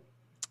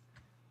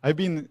I've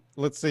been,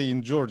 let's say,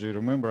 in Georgia.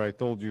 Remember, I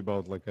told you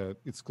about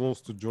it's close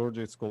to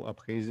Georgia. It's called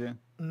Abkhazia.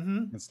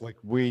 Mm-hmm. It's like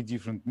way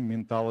different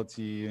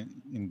mentality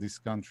in this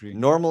country.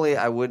 Normally,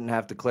 I wouldn't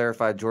have to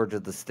clarify Georgia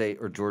the state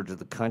or Georgia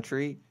the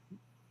country.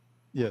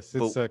 Yes,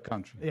 it's a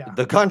country. Yeah.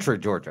 The country,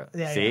 Georgia.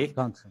 Yeah, see? Yeah.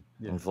 Country.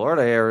 Yeah. In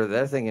Florida,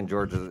 they're thinking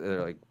Georgia,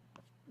 they're like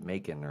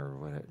Macon or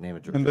what name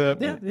of Georgia.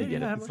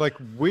 And it's like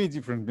way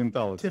different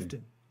mentality.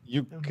 Tifton.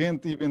 You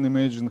can't even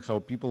imagine how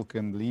people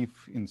can live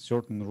in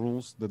certain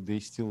rules that they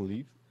still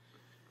live.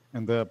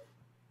 And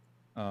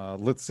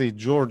let's say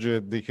Georgia,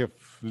 they have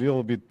a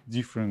little bit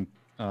different.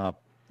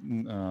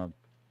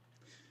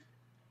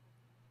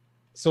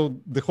 So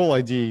the whole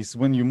idea is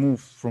when you move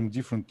from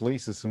different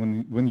places,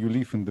 when you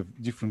live in the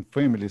different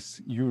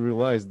families, you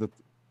realize that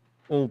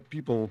all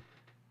people,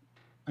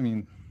 I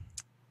mean,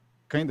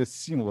 kind of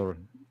similar.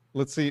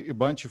 Let's say a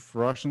bunch of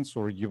Russians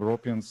or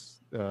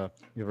Europeans,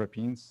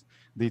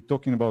 they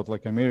talking about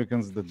like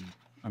Americans, that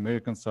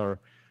Americans are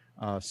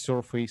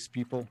surface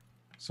people.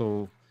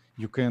 So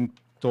you can't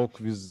talk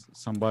with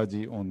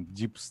somebody on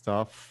deep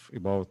stuff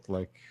about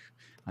like,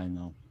 I don't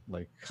know,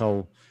 like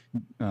how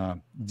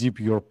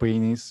deep your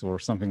pain is or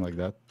something like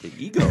that. The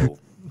ego.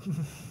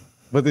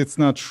 But it's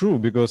not true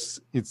because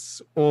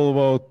it's all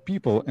about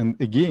people. And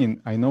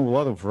again, I know a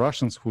lot of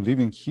Russians who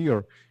living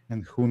here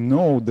and who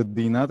know that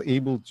they're not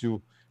able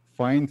to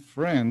find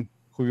friend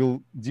who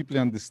will deeply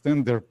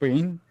understand their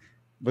pain,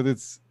 but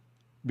it's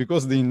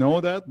because they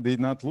know that they're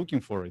not looking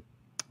for it.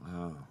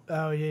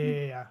 Oh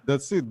yeah.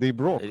 That's it. They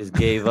broke. They just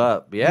gave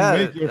up. Yeah,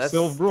 you make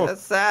yourself broke.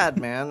 That's sad,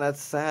 man.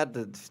 That's sad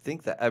to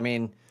think that. I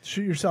mean,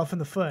 shoot yourself in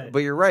the foot. But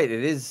you're right.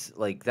 It is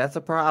like that's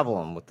a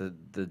problem with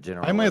the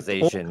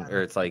generalization,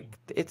 or it's like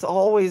it's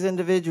always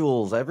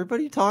individuals.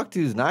 Everybody you talk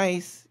to is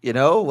nice,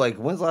 Like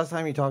when's the last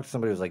time you talked to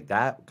somebody who was like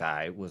that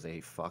guy was a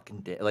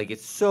fucking dick? Like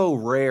it's so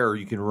rare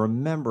you can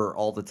remember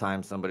all the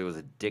time somebody was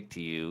a dick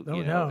to you.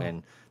 No.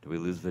 And did we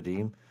lose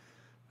Vadim?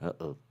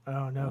 Uh-oh.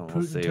 Oh, no.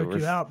 Putin took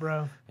you out,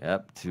 bro.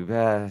 Yep, too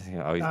bad.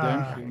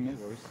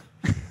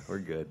 We're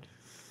good.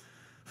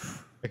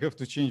 I have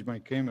to change my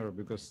camera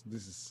because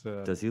this is...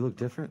 Does he look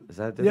different? Is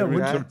that a different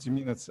guy? 30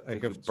 minutes, I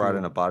have brought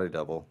in a body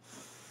double.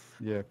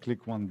 Yeah,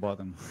 click one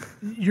button.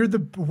 You're the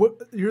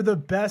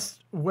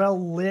best,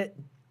 well-lit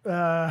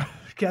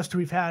guest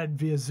we've had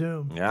via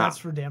Zoom. Yeah. That's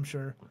for damn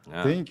sure.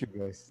 Yeah. Thank you,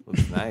 guys.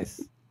 Looks nice.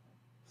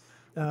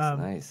 Looks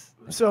nice.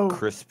 So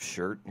crisp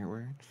shirt you're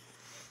wearing.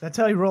 That's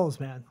how he rolls,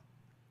 man.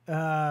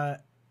 I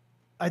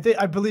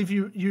believe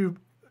you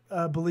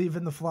believe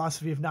in the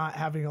philosophy of not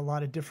having a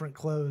lot of different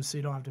clothes, so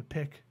you don't have to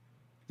pick.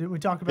 Didn't we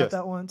talk about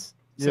that once?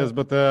 Yes,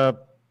 but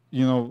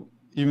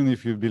even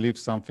if you believe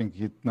something,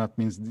 it not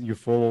means you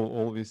follow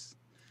always.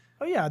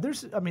 Oh yeah,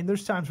 there's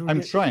times where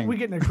we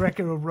get into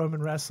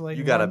Greco-Roman wrestling.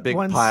 You got a big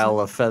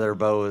pile of feather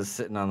boas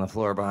sitting on the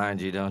floor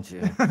behind you, don't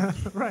you?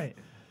 Right.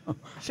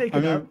 Shake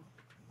it up.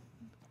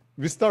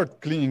 We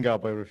start cleaning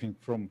up everything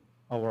from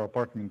our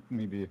apartment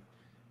maybe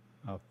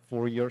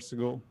 4 years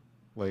ago,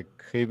 like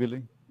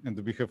heavily, and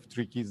we have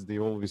 3 kids. They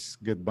always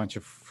get a bunch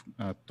of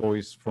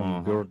toys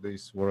from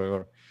birthdays,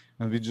 whatever,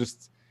 and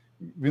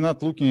we're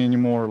not looking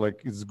anymore like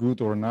it's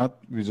good or not.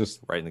 We just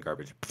right in the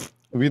garbage.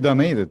 We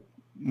donated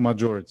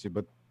majority,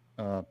 but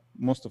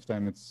most of the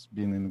time it's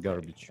been in the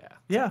garbage.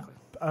 Yeah.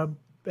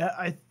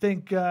 I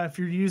think if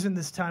you're using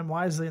this time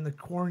wisely in the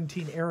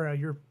quarantine era,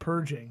 you're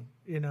purging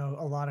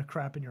a lot of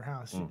crap in your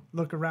house.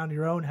 Look around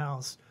your own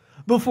house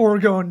before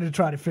going to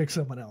try to fix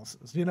someone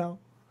else's,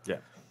 Yeah.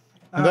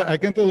 And I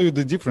can tell you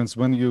the difference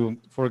when you,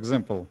 for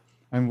example,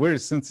 I'm very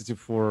sensitive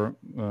for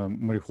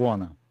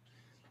marijuana.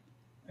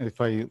 If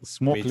I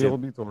smoke a little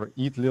bit or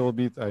eat a little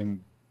bit,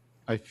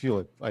 I feel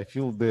it. I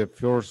feel the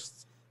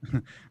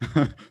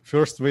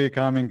first wave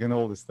coming and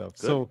all this stuff.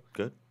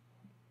 Good.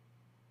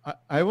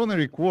 I want to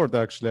record,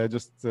 actually. I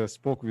just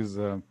spoke with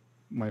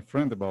my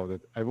friend about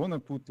it. I want to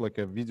put like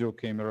a video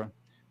camera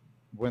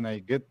when I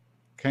get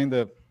kind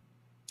of,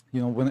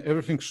 when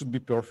everything should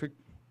be perfect,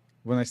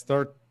 when I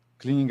start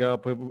cleaning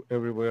up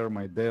everywhere,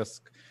 my desk,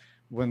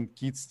 when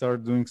kids start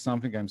doing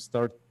something, I'm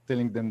start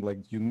telling them like,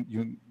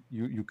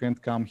 you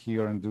can't come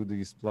here and do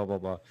this, blah, blah,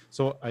 blah.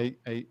 So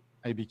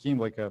I became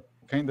like a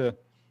kind of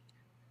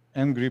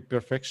angry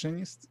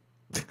perfectionist.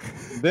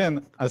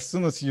 Then as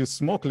soon as you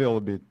smoke a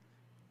little bit,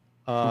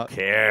 who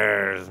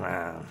cares,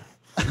 man?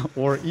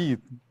 or eat,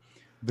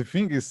 the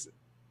thing is,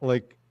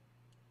 like,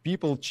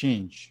 people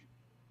change.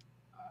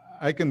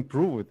 I can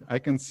prove it. I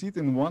can sit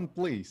in one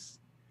place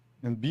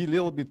and be a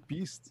little bit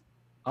pissed.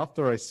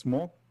 After I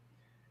smoke,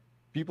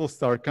 people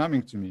start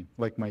coming to me,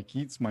 like my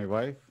kids, my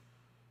wife,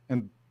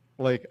 and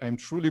like I'm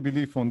truly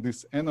believe on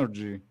this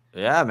energy.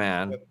 Yeah,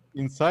 man.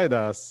 Inside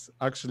us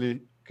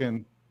actually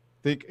can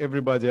take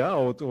everybody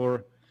out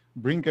or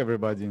bring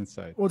everybody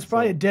inside. Well, it's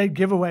probably a dead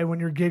giveaway when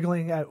you're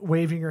giggling at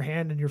waving your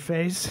hand in your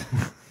face.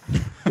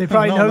 They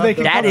probably know they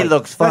can. Daddy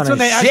looks fun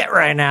as shit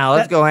right now.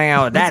 Let's go hang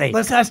out with Daddy.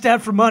 Let's ask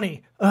Dad for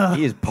money.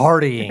 He is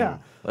partying. Yeah.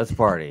 Let's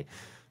party.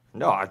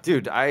 No,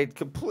 dude, I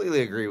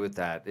completely agree with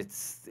that.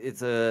 It's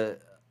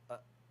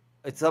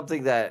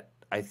something that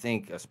I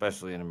think,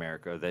 especially in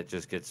America, that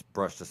just gets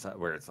brushed aside.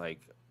 Where it's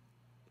like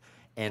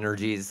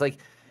energy. It's like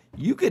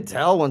you could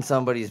tell when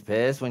somebody's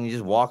pissed when you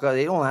just walk up.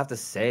 They don't have to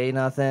say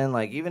nothing.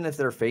 Like even if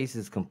their face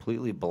is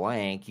completely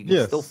blank, you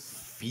can still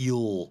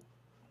feel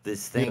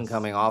this thing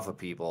coming off of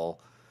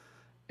people.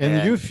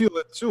 And you feel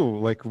it too.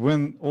 Like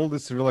when all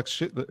this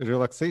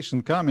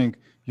relaxation coming,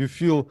 you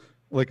feel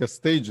like a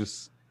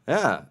stages.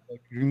 Yeah.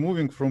 Like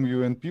removing from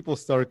you and people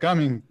start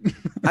coming.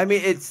 I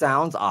mean, it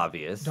sounds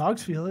obvious.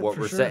 Dogs feel it, what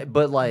for we're sure. saying,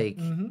 but like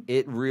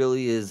it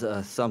really is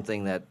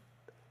something that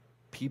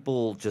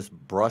people just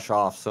brush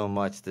off so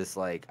much, this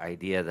like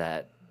idea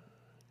that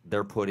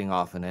they're putting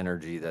off an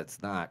energy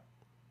that's not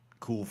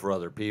cool for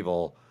other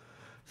people.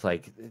 It's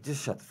like,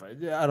 just shut the fuck.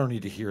 I don't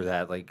need to hear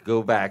that. Like,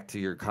 go back to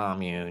your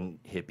commune,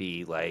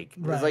 hippie. Like,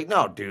 It's like,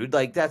 no, dude.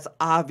 Like, that's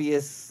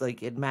obvious.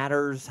 Like, it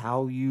matters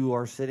how you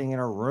are sitting in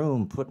a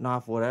room, putting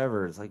off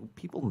whatever. It's like,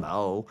 people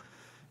know.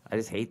 I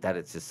just hate that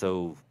it's just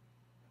so,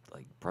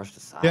 like, brushed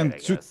aside, And I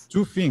guess.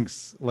 two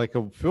things. Like,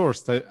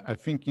 first, I'm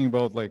thinking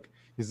about, like,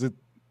 is it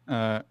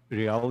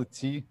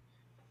reality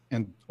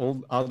and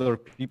all other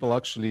people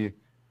actually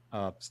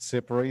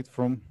separate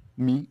from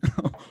me,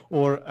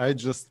 or I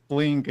just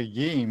playing a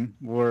game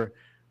where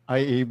I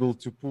able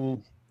to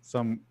pull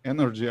some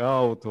energy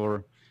out,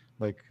 or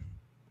like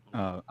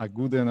a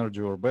good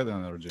energy or bad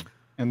energy.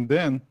 And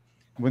then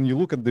when you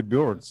look at the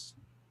birds,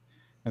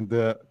 and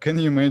can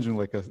you imagine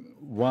like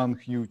one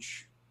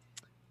huge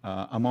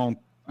amount,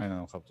 I don't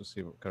know how to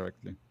say it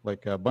correctly,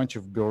 like a bunch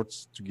of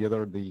birds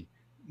together, they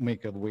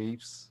make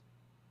waves,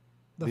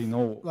 they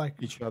know like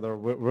each other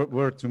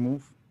where to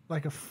move,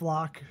 like a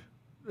flock.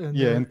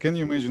 And can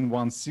you imagine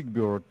one sick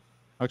bird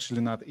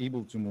actually not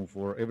able to move,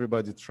 or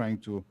everybody trying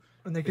to,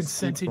 and they can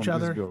sense each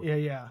other?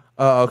 Yeah.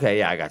 Oh, okay,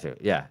 yeah, I got you.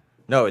 Yeah.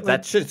 No,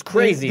 that shit's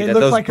crazy that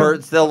those like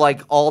birds, they'll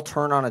like all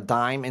turn on a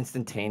dime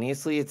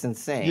instantaneously. It's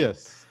insane.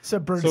 Yes. So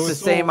it's the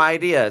same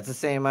idea. It's the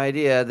same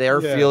idea.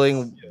 They're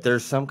feeling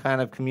there's some kind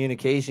of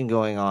communication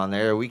going on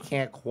there. We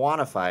can't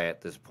quantify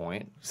at this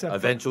point.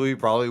 Eventually, we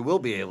probably will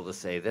be able to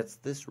say that's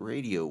this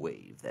radio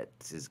wave that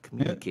is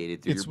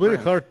communicated through It's your very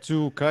brain. hard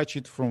to catch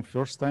it from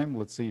first time.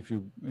 Let's say if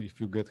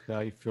you get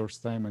high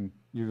first time and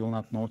you will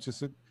not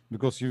notice it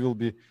because you will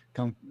be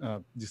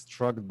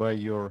distracted by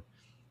your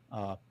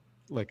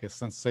like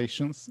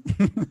sensations.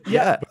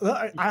 Yeah,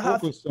 I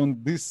focus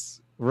on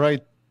this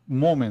right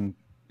moment.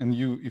 And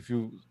if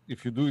you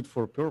do it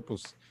for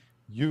purpose,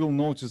 you will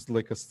notice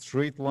like a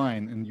straight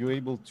line, and you're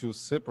able to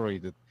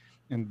separate it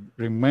and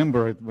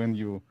remember it when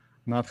you're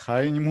not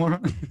high anymore.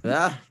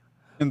 Yeah.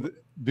 And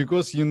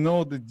because you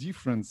know the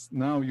difference,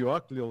 now you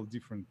act a little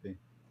differently,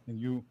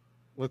 and you,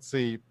 let's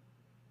say,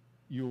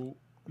 you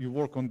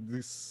work on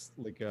this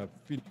like a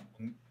feeling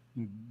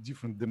in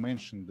different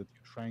dimension that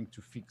you're trying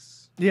to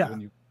fix. Yeah. When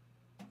you,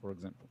 for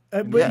example.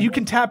 But you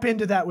can tap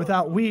into that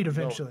without weed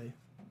eventually.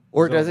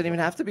 Or it doesn't even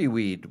have to be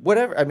weed.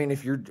 Whatever. I mean,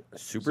 if you're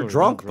super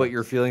drunk, but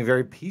you're feeling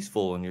very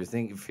peaceful and you're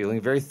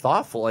feeling very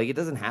thoughtful, like it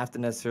doesn't have to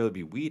necessarily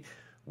be weed.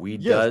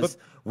 Weed does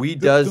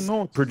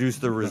produce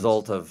the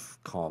result of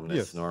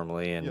calmness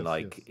normally and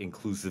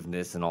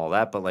inclusiveness and all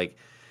that. But like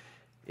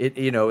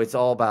it's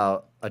all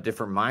about a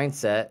different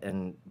mindset,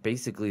 and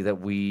basically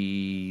that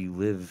we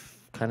live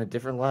kind of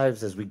different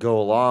lives as we go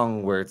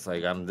along, where it's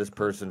like I'm this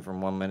person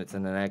from 1 minute to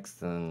the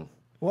next. And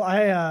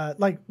well,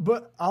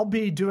 but I'll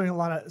be doing a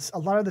lot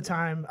of the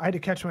time. I had to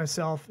catch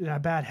myself in a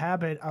bad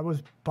habit. I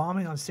was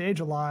bombing on stage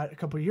a lot a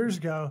couple of years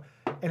ago,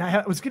 and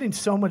I was getting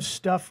so much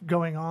stuff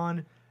going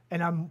on,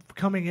 and I'm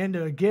coming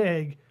into a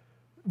gig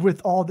with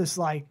all this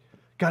like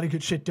got to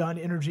get shit done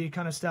energy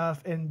kind of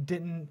stuff, and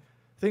didn't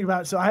think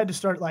about it. So I had to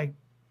start like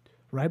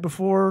right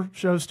before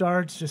show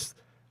starts.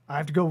 I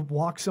have to go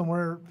walk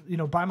somewhere,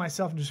 by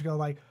myself and just go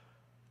like,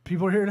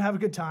 people are here to have a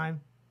good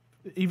time,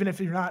 even if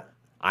you're not.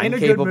 I'm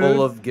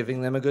capable of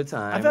giving them a good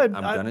time.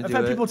 I've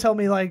had people tell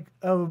me like,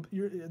 "Oh,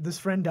 this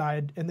friend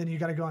died," and then you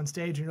got to go on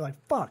stage, and you're like,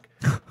 "Fuck,"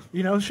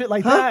 shit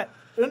like that.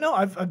 No,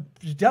 I've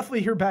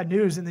definitely hear bad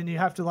news, and then you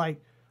have to like,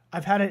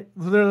 I've had it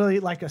literally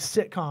like a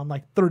sitcom,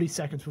 like 30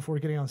 seconds before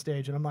getting on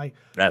stage, and I'm like,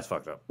 "That's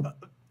fucked up."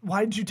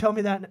 Why did you tell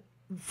me that?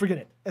 Forget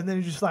it. And then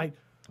you're just like,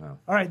 all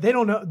right, they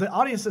don't know. The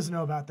audience doesn't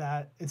know about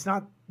that. It's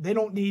not. They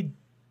don't need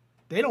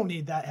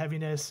that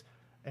heaviness,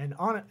 and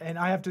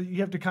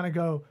you have to kind of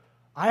go.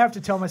 I have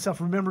to tell myself,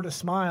 remember to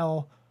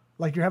smile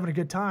like you're having a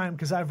good time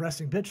because I have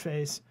resting bitch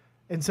face.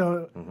 And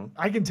so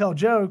I can tell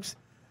jokes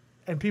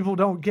and people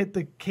don't get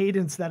the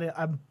cadence that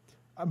I'm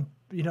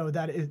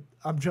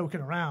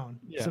joking around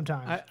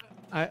sometimes.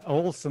 I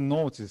also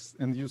noticed,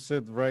 and you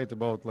said right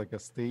about like a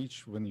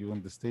stage, when you're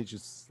on the stage,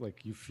 it's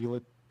like you feel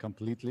it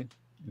completely.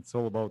 It's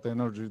all about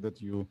energy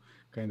that you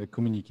kind of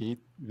communicate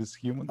with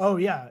humans. Oh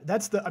yeah,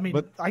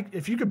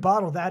 if you could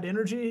bottle that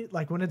energy,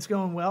 like when it's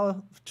going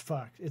well,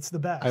 fuck, it's the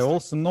best. I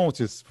also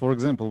notice, for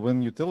example,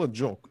 when you tell a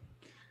joke,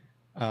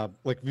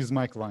 like with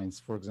my clients,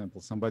 for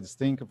example, somebody's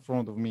staying in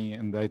front of me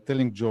and I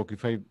telling joke.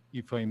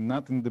 If I'm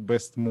not in the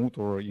best mood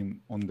or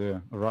on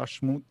the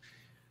rush mood,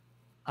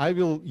 I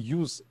will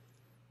use.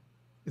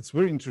 It's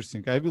very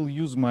interesting. I will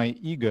use my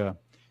ego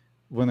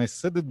when I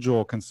said a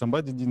joke and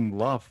somebody didn't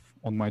laugh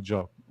on my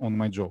joke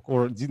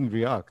or didn't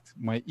react.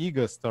 My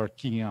ego start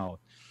kicking out,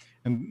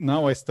 and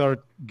now I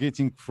start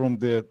getting from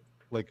the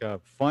like a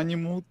funny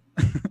mood.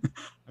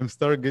 I'm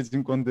start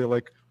getting on the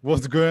like,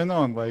 what's going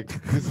on? Like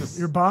this is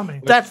you're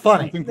bombing. Like, that's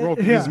funny. Something wrong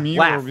with me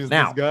Laugh or with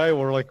now. this guy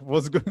or like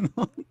what's going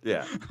on?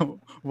 Yeah.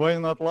 Why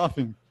not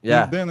laughing?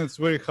 Yeah. And then it's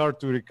very hard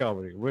to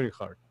recover. Very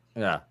hard.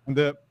 Yeah.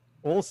 And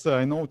also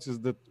I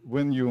noticed that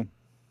when you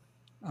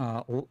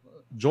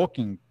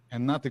joking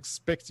and not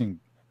expecting,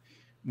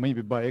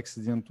 maybe by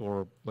accident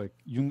or like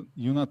you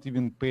not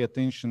even pay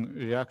attention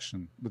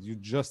reaction, but you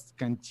just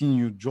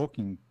continue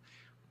joking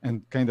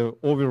and kind of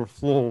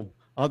overflow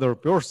other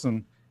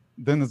person,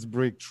 then it's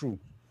breakthrough.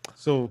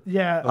 So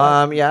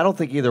I don't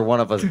think either one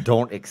of us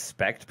don't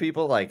expect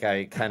people. Like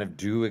I kind of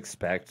do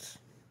expect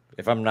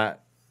if I'm not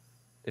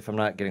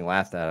getting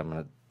laughed at, I'm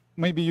gonna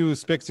maybe you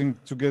expecting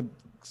to get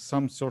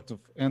some sort of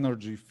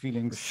energy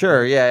feelings.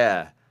 Sure,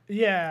 yeah.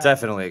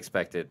 Definitely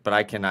expect it, but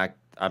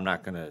I'm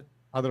not gonna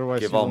otherwise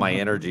give all my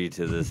energy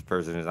to this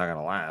person who's not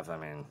gonna laugh. I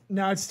mean,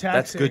 no, it's taxing.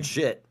 That's good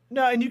shit.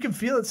 No, and you can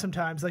feel it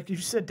sometimes. Like if you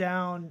sit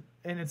down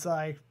and it's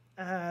like,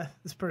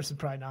 this person's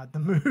probably not in the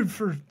mood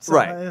for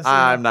right. This,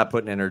 I'm not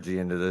putting energy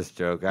into this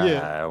joke.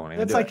 I won't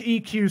even It's do like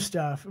it. EQ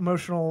stuff,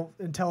 emotional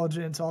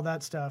intelligence, all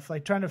that stuff.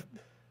 Like trying to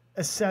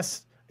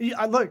assess.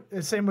 Look,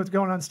 the same with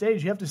going on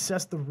stage. You have to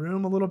assess the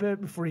room a little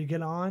bit before you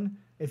get on.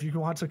 If you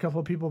can watch a couple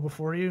of people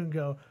before you and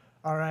go,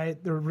 all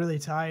right, they're really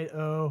tight.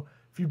 Oh,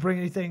 if you bring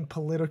anything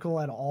political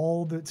at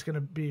all, that's going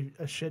to be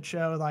a shit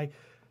show. Like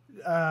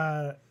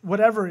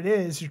whatever it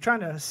is, you're trying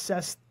to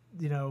assess,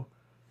 the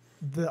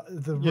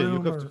room. Yeah,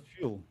 you have to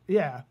feel.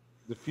 Yeah.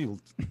 The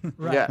field.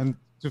 Right. Yeah. And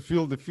to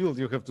feel the field,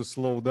 you have to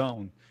slow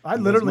down. I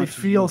literally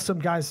feel some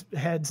guys'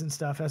 heads and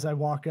stuff as I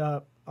walk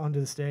up onto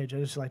the stage. I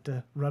just like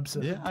to rub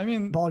some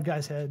bald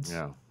guys' heads.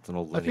 Yeah, it's an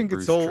old I think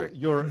Bruce it's all trick.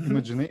 your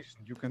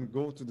imagination. You can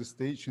go to the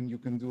stage and you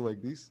can do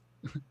like this.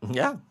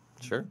 Yeah,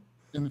 sure.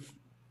 And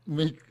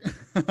make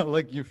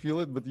like you feel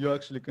it, but you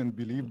actually can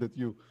believe that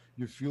you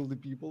feel the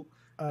people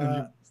and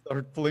you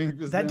start playing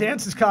with that them.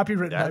 dance is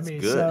copywritten That's by me.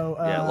 good. So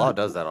Law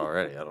does that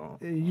already. I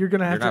don't. You're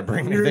gonna have not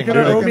bringing You're anything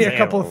gonna to owe the me a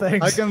couple of table.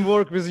 things. I can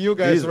work with you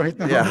guys right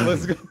now. Yeah.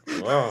 Let's go.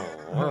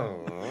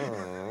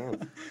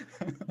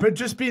 But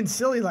just being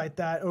silly like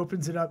that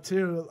opens it up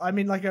too. I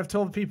mean, like I've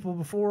told people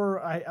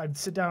before, I'd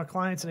sit down with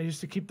clients and I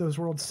used to keep those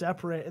worlds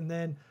separate, and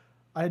then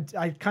I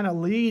kind of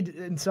lead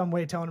in some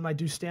way, telling them I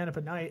do stand up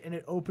at night, and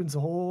it opens the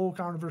whole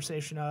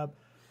conversation up,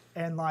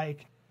 and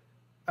like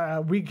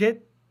we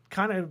get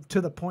kind of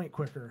to the point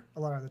quicker a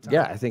lot of the time.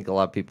 Yeah, I think a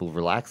lot of people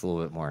relax a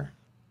little bit more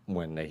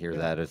when they hear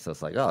that. It's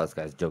just like, oh, this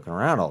guy's joking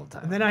around all the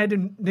time. And then I had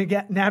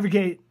to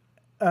navigate.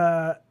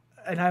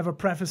 And I have a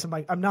preface. I'm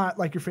like, I'm not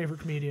like your favorite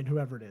comedian,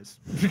 whoever it is,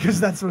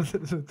 because that's what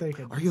they're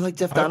thinking. Are you like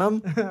Jeff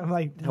Dunham? I'm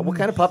like, What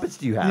kind of puppets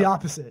do you have? the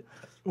opposite,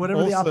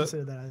 whatever the Also-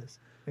 opposite of that is.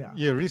 Yeah.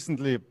 Yeah,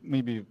 recently,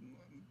 maybe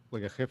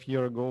like a half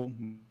year ago,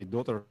 my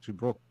daughter, she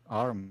broke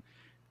arm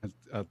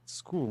at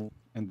school,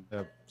 and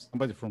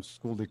somebody from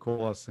school, they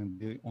call us and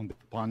they on the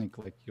panic,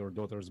 like your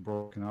daughter's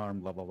broken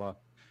arm, blah, blah, blah.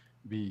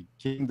 We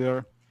came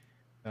there.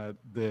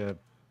 The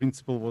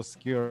principal was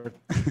scared.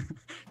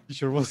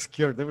 Teacher was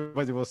scared.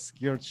 Everybody was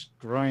scared,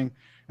 crying.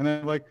 And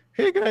I'm like,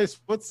 hey guys,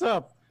 what's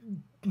up?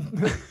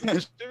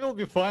 She will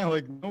be fine.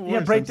 Like, no worries. Yeah,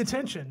 break I'm the still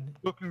tension.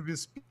 talking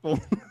with people.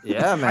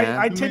 Yeah, man.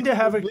 I tend to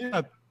have a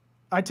Yeah.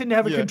 a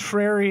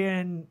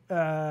contrarian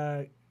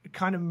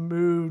kind of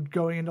mood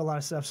going into a lot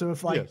of stuff. So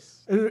if like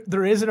Yes.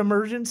 there is an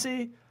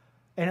emergency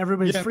and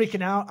everybody's Yeah.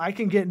 freaking out, I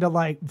can get into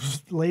like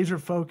laser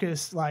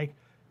focus, like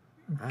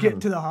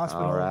get to the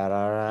hospital. all right.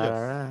 Yes.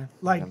 All right.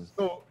 Like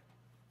So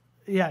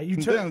Yeah,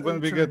 then when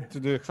we get to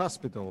the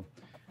hospital,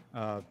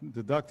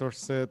 the doctor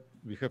said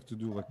we have to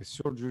do like a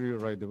surgery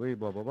right away,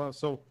 blah, blah, blah.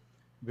 So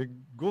we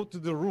go to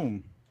the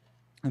room.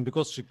 And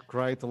because she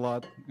cried a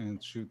lot and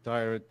she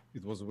tired,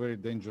 it was very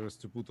dangerous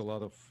to put a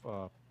lot of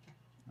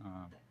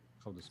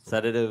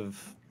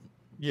sedative.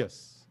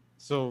 Yes.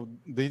 So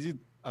they did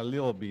a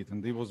little bit,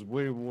 and they was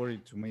very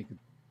worried to make it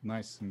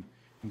nice and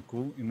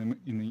cool in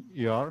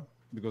the ER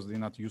because they're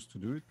not used to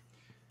do it.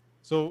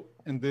 So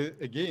and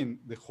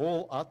the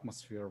whole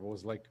atmosphere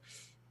was like,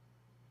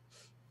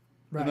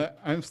 right. And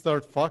I'm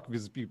start fuck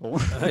with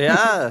people.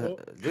 Yeah,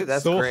 dude,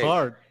 that's so great.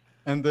 hard,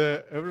 and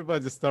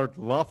everybody start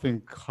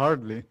laughing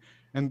hardly.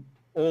 And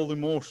all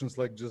emotions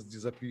like just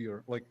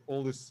disappear, like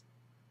all this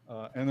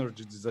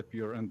energy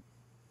disappear, and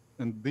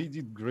they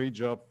did great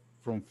job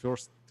from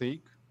first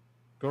take,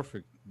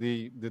 perfect.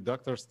 The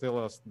doctors tell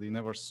us they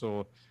never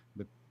saw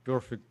the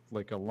perfect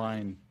like a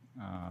line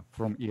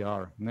from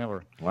ER,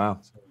 never. Wow.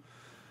 So,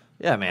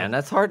 yeah, man,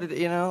 that's hard to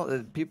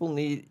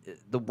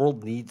the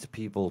world needs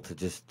people to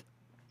just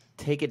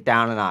take it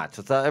down a notch.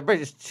 So everybody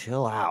just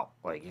chill out,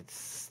 like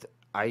it's.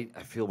 I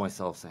feel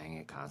myself saying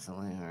it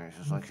constantly. It's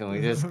just like, can we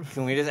just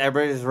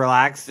everybody just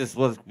relax?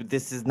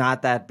 This is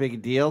not that big a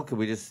deal. Can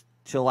we just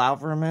chill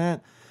out for a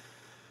minute?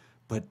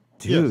 But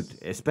dude, yes.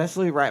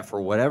 Especially for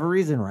whatever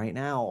reason right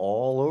now,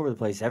 all over the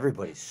place,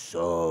 everybody's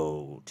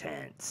so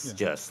tense. Yeah.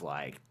 Just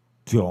like,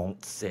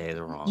 don't say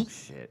the wrong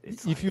shit.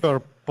 If you are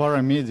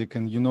paramedic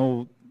and you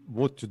know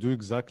what to do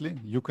exactly,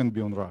 you can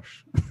be on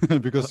rush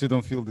because you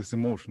don't feel these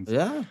emotions.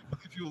 Yeah. But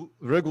if you're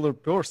regular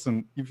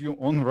person, if you're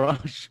on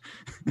rush,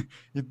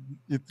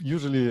 it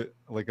usually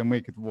like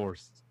make it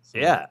worse. So.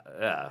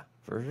 Yeah,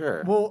 for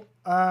sure. Well,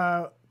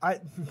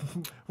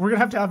 we're gonna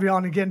have to have you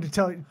on again to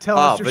tell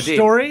us your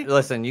story.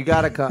 Listen, you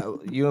gotta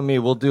come. You and me,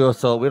 we'll do a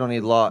solo. We don't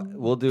need law.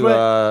 We'll do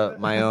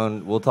my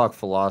own. We'll talk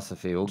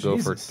philosophy. We'll go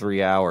for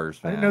 3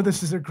 hours. Man. I didn't know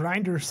this is a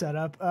grinder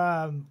setup.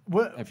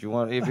 What? If you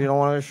don't want to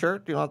wear a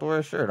shirt, you don't have to wear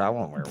a shirt. I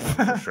won't wear one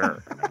for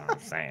sure. You know what I'm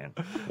saying?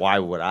 Why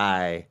would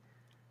I?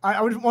 I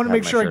would want to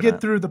make sure I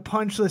get through the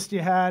punch list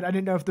you had. I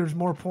didn't know if there's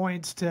more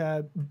points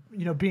to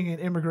being an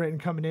immigrant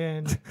and coming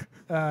in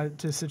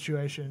to a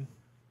situation.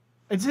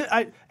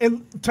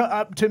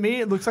 To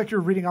me, it looks like you're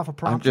reading off a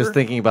prompter. I'm just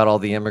thinking about all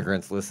the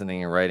immigrants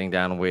listening and writing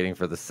down and waiting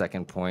for the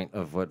second point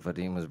of what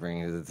Vadim was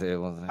bringing to the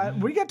table.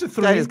 We got to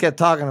 3. I just kept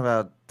talking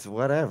about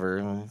whatever.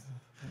 I'm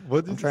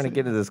trying to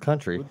get into this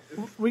country.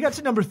 We got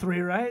to number 3,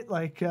 right?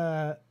 Like, did we?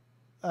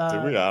 I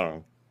don't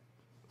know.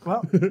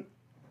 Well,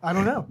 I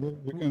don't know.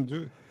 We can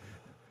do it.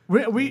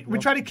 We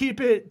try to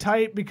keep it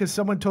tight because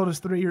someone told us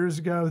 3 years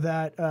ago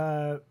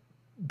that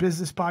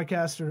business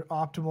podcasts are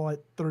optimal at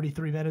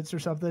 33 minutes or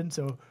something.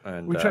 So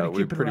we try to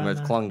keep it pretty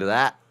much clung to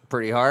that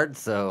pretty hard.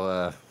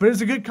 So, but it's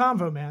a good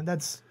convo,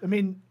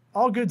 man.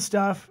 All good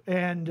stuff.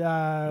 And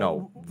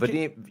no,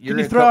 Vadim, can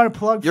you throw out a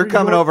plug? You're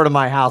coming over to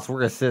my house. We're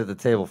gonna sit at the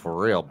table for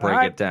real.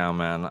 Break it down,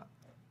 man.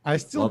 I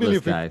still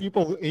believe if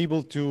people are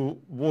able to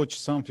watch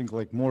something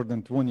like more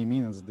than 20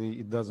 minutes,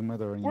 it doesn't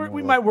matter anymore.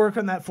 We might work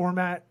on that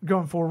format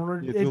going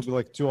forward. It will be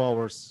like 2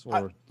 hours.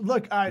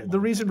 The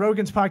reason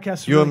Rogan's podcast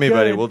is you really and me, good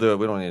buddy, we'll do it.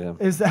 We don't need him.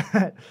 Is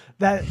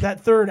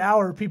that third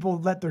hour,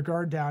 people let their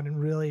guard down and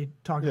really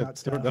talk about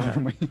stuff.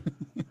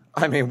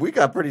 I mean, we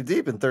got pretty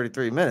deep in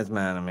 33 minutes,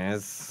 man.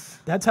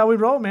 That's how we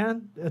roll,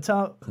 man. That's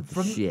how.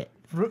 Shit.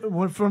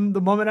 From the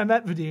moment I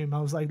met Vadim,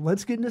 I was like,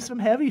 let's get into some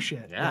heavy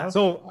shit. Yeah.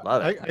 So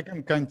I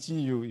can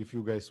continue if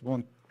you guys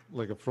want,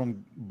 like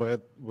from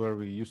bed where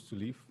we used to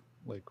live,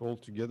 like all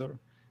together.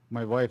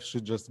 My wife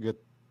should just get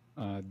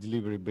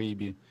delivery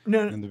baby.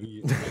 No. And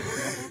we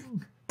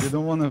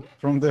don't want to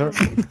from there.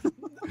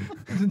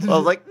 I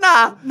was like,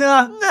 nah.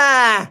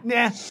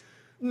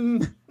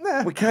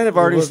 We kind of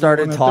already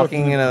started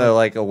talking in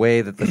a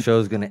way that the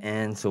show's going to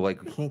end, so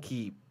like we can't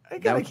keep. We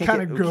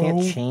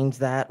can't change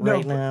that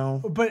right now.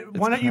 But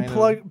why don't you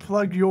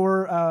plug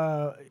your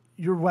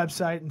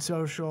website and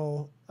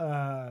social?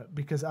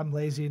 Because I'm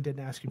lazy and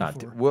didn't ask you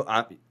before.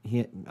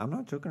 I'm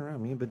not joking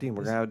around. Me and Vadim,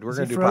 we're gonna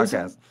do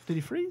frozen? podcast. Did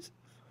he freeze?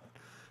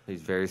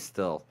 He's very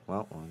still.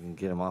 Well, we can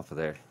get him off of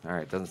there. All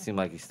right, doesn't seem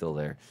like he's still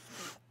there.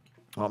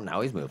 Oh, now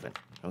he's moving.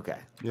 Okay.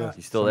 Yeah.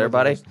 You still there,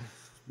 buddy?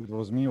 It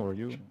was me or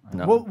you.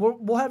 No.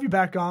 We'll have you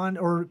back on,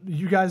 or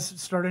you guys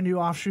start a new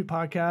offshoot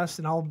podcast,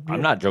 and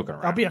I'm not joking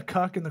around. I'll be a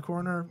cuck in the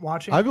corner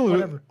watching. I will.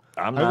 Whatever.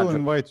 I will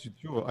invite you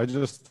too. I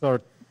just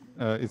start.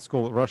 It's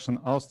called Russian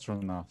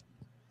Astronaut.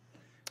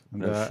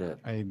 And, shit.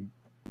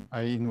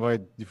 I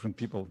invite different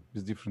people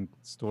with different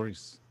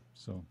stories.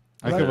 So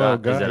is it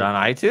on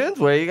iTunes?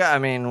 Where you got? I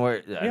mean,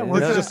 where? I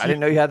didn't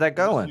know you had that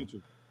going.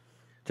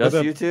 Just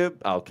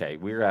YouTube? Okay,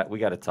 we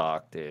got to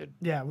talk, dude.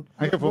 Yeah,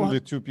 I have only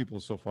 2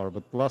 people so far,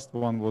 but last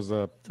one was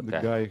the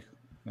guy.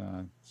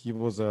 He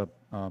was a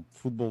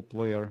football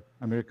player,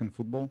 American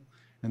football,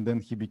 and then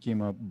he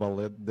became a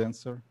ballet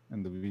dancer,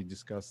 and we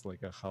discussed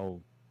like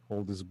how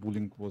all this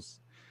bullying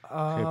was.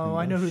 Oh,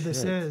 I know who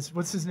this is.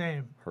 What's his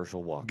name?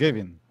 Herschel Walker.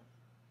 Gavin.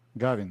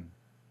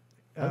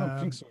 I don't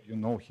think so. You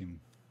know him.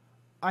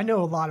 I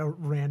know a lot of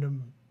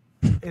random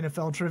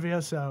NFL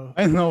trivia, so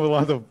I know a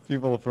lot of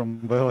people from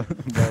ballet.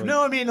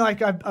 No, I mean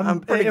like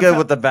I'm pretty good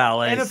with the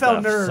ballet NFL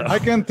stuff, nerd. so. I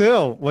can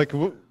tell. Like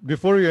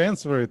before you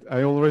answer it,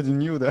 I already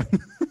knew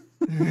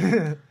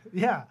that.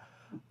 Yeah,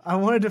 I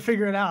wanted to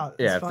figure it out.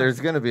 Yeah, if there's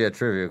gonna be a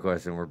trivia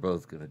question, we're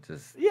both gonna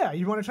just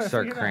you want to try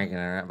start to cranking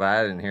it around. But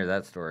I didn't hear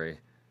that story.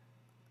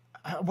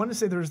 I want to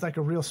say there's like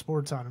a real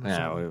sports on him.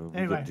 Yeah, we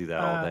anyway, could do that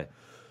all day.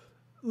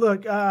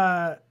 Look,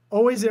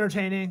 always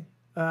entertaining.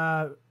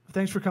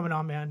 Thanks for coming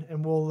on, man,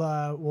 and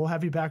we'll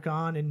have you back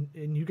on.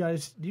 And you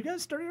guys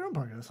start your own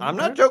podcast. I'm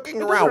not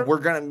joking around.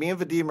 Me and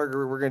Vadim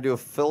we're gonna do a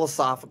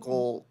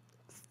philosophical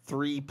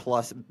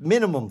 3+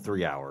 minimum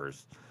 3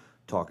 hours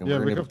talking. Yeah,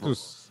 we have to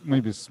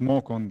maybe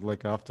smoke on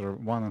like after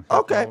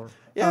 1.5 hours.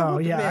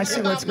 Yeah. I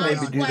see what's going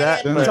on. Maybe do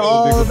that. It's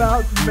all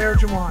about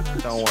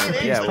marijuana. Don't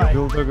worry. Yeah,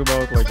 we'll talk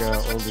about like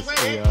all this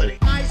AI.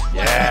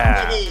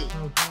 Yeah.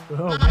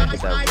 Oh man.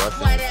 Get that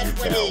Russian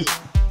detail.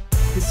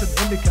 Get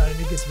some indica and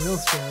it gets real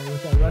scary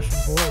with that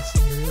Russian voice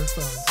in your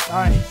earphones. All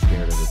right. I'm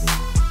scared of it.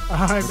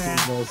 All right, man.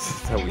 That's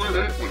how we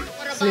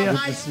See ya.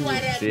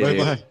 See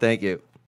you. Thank you.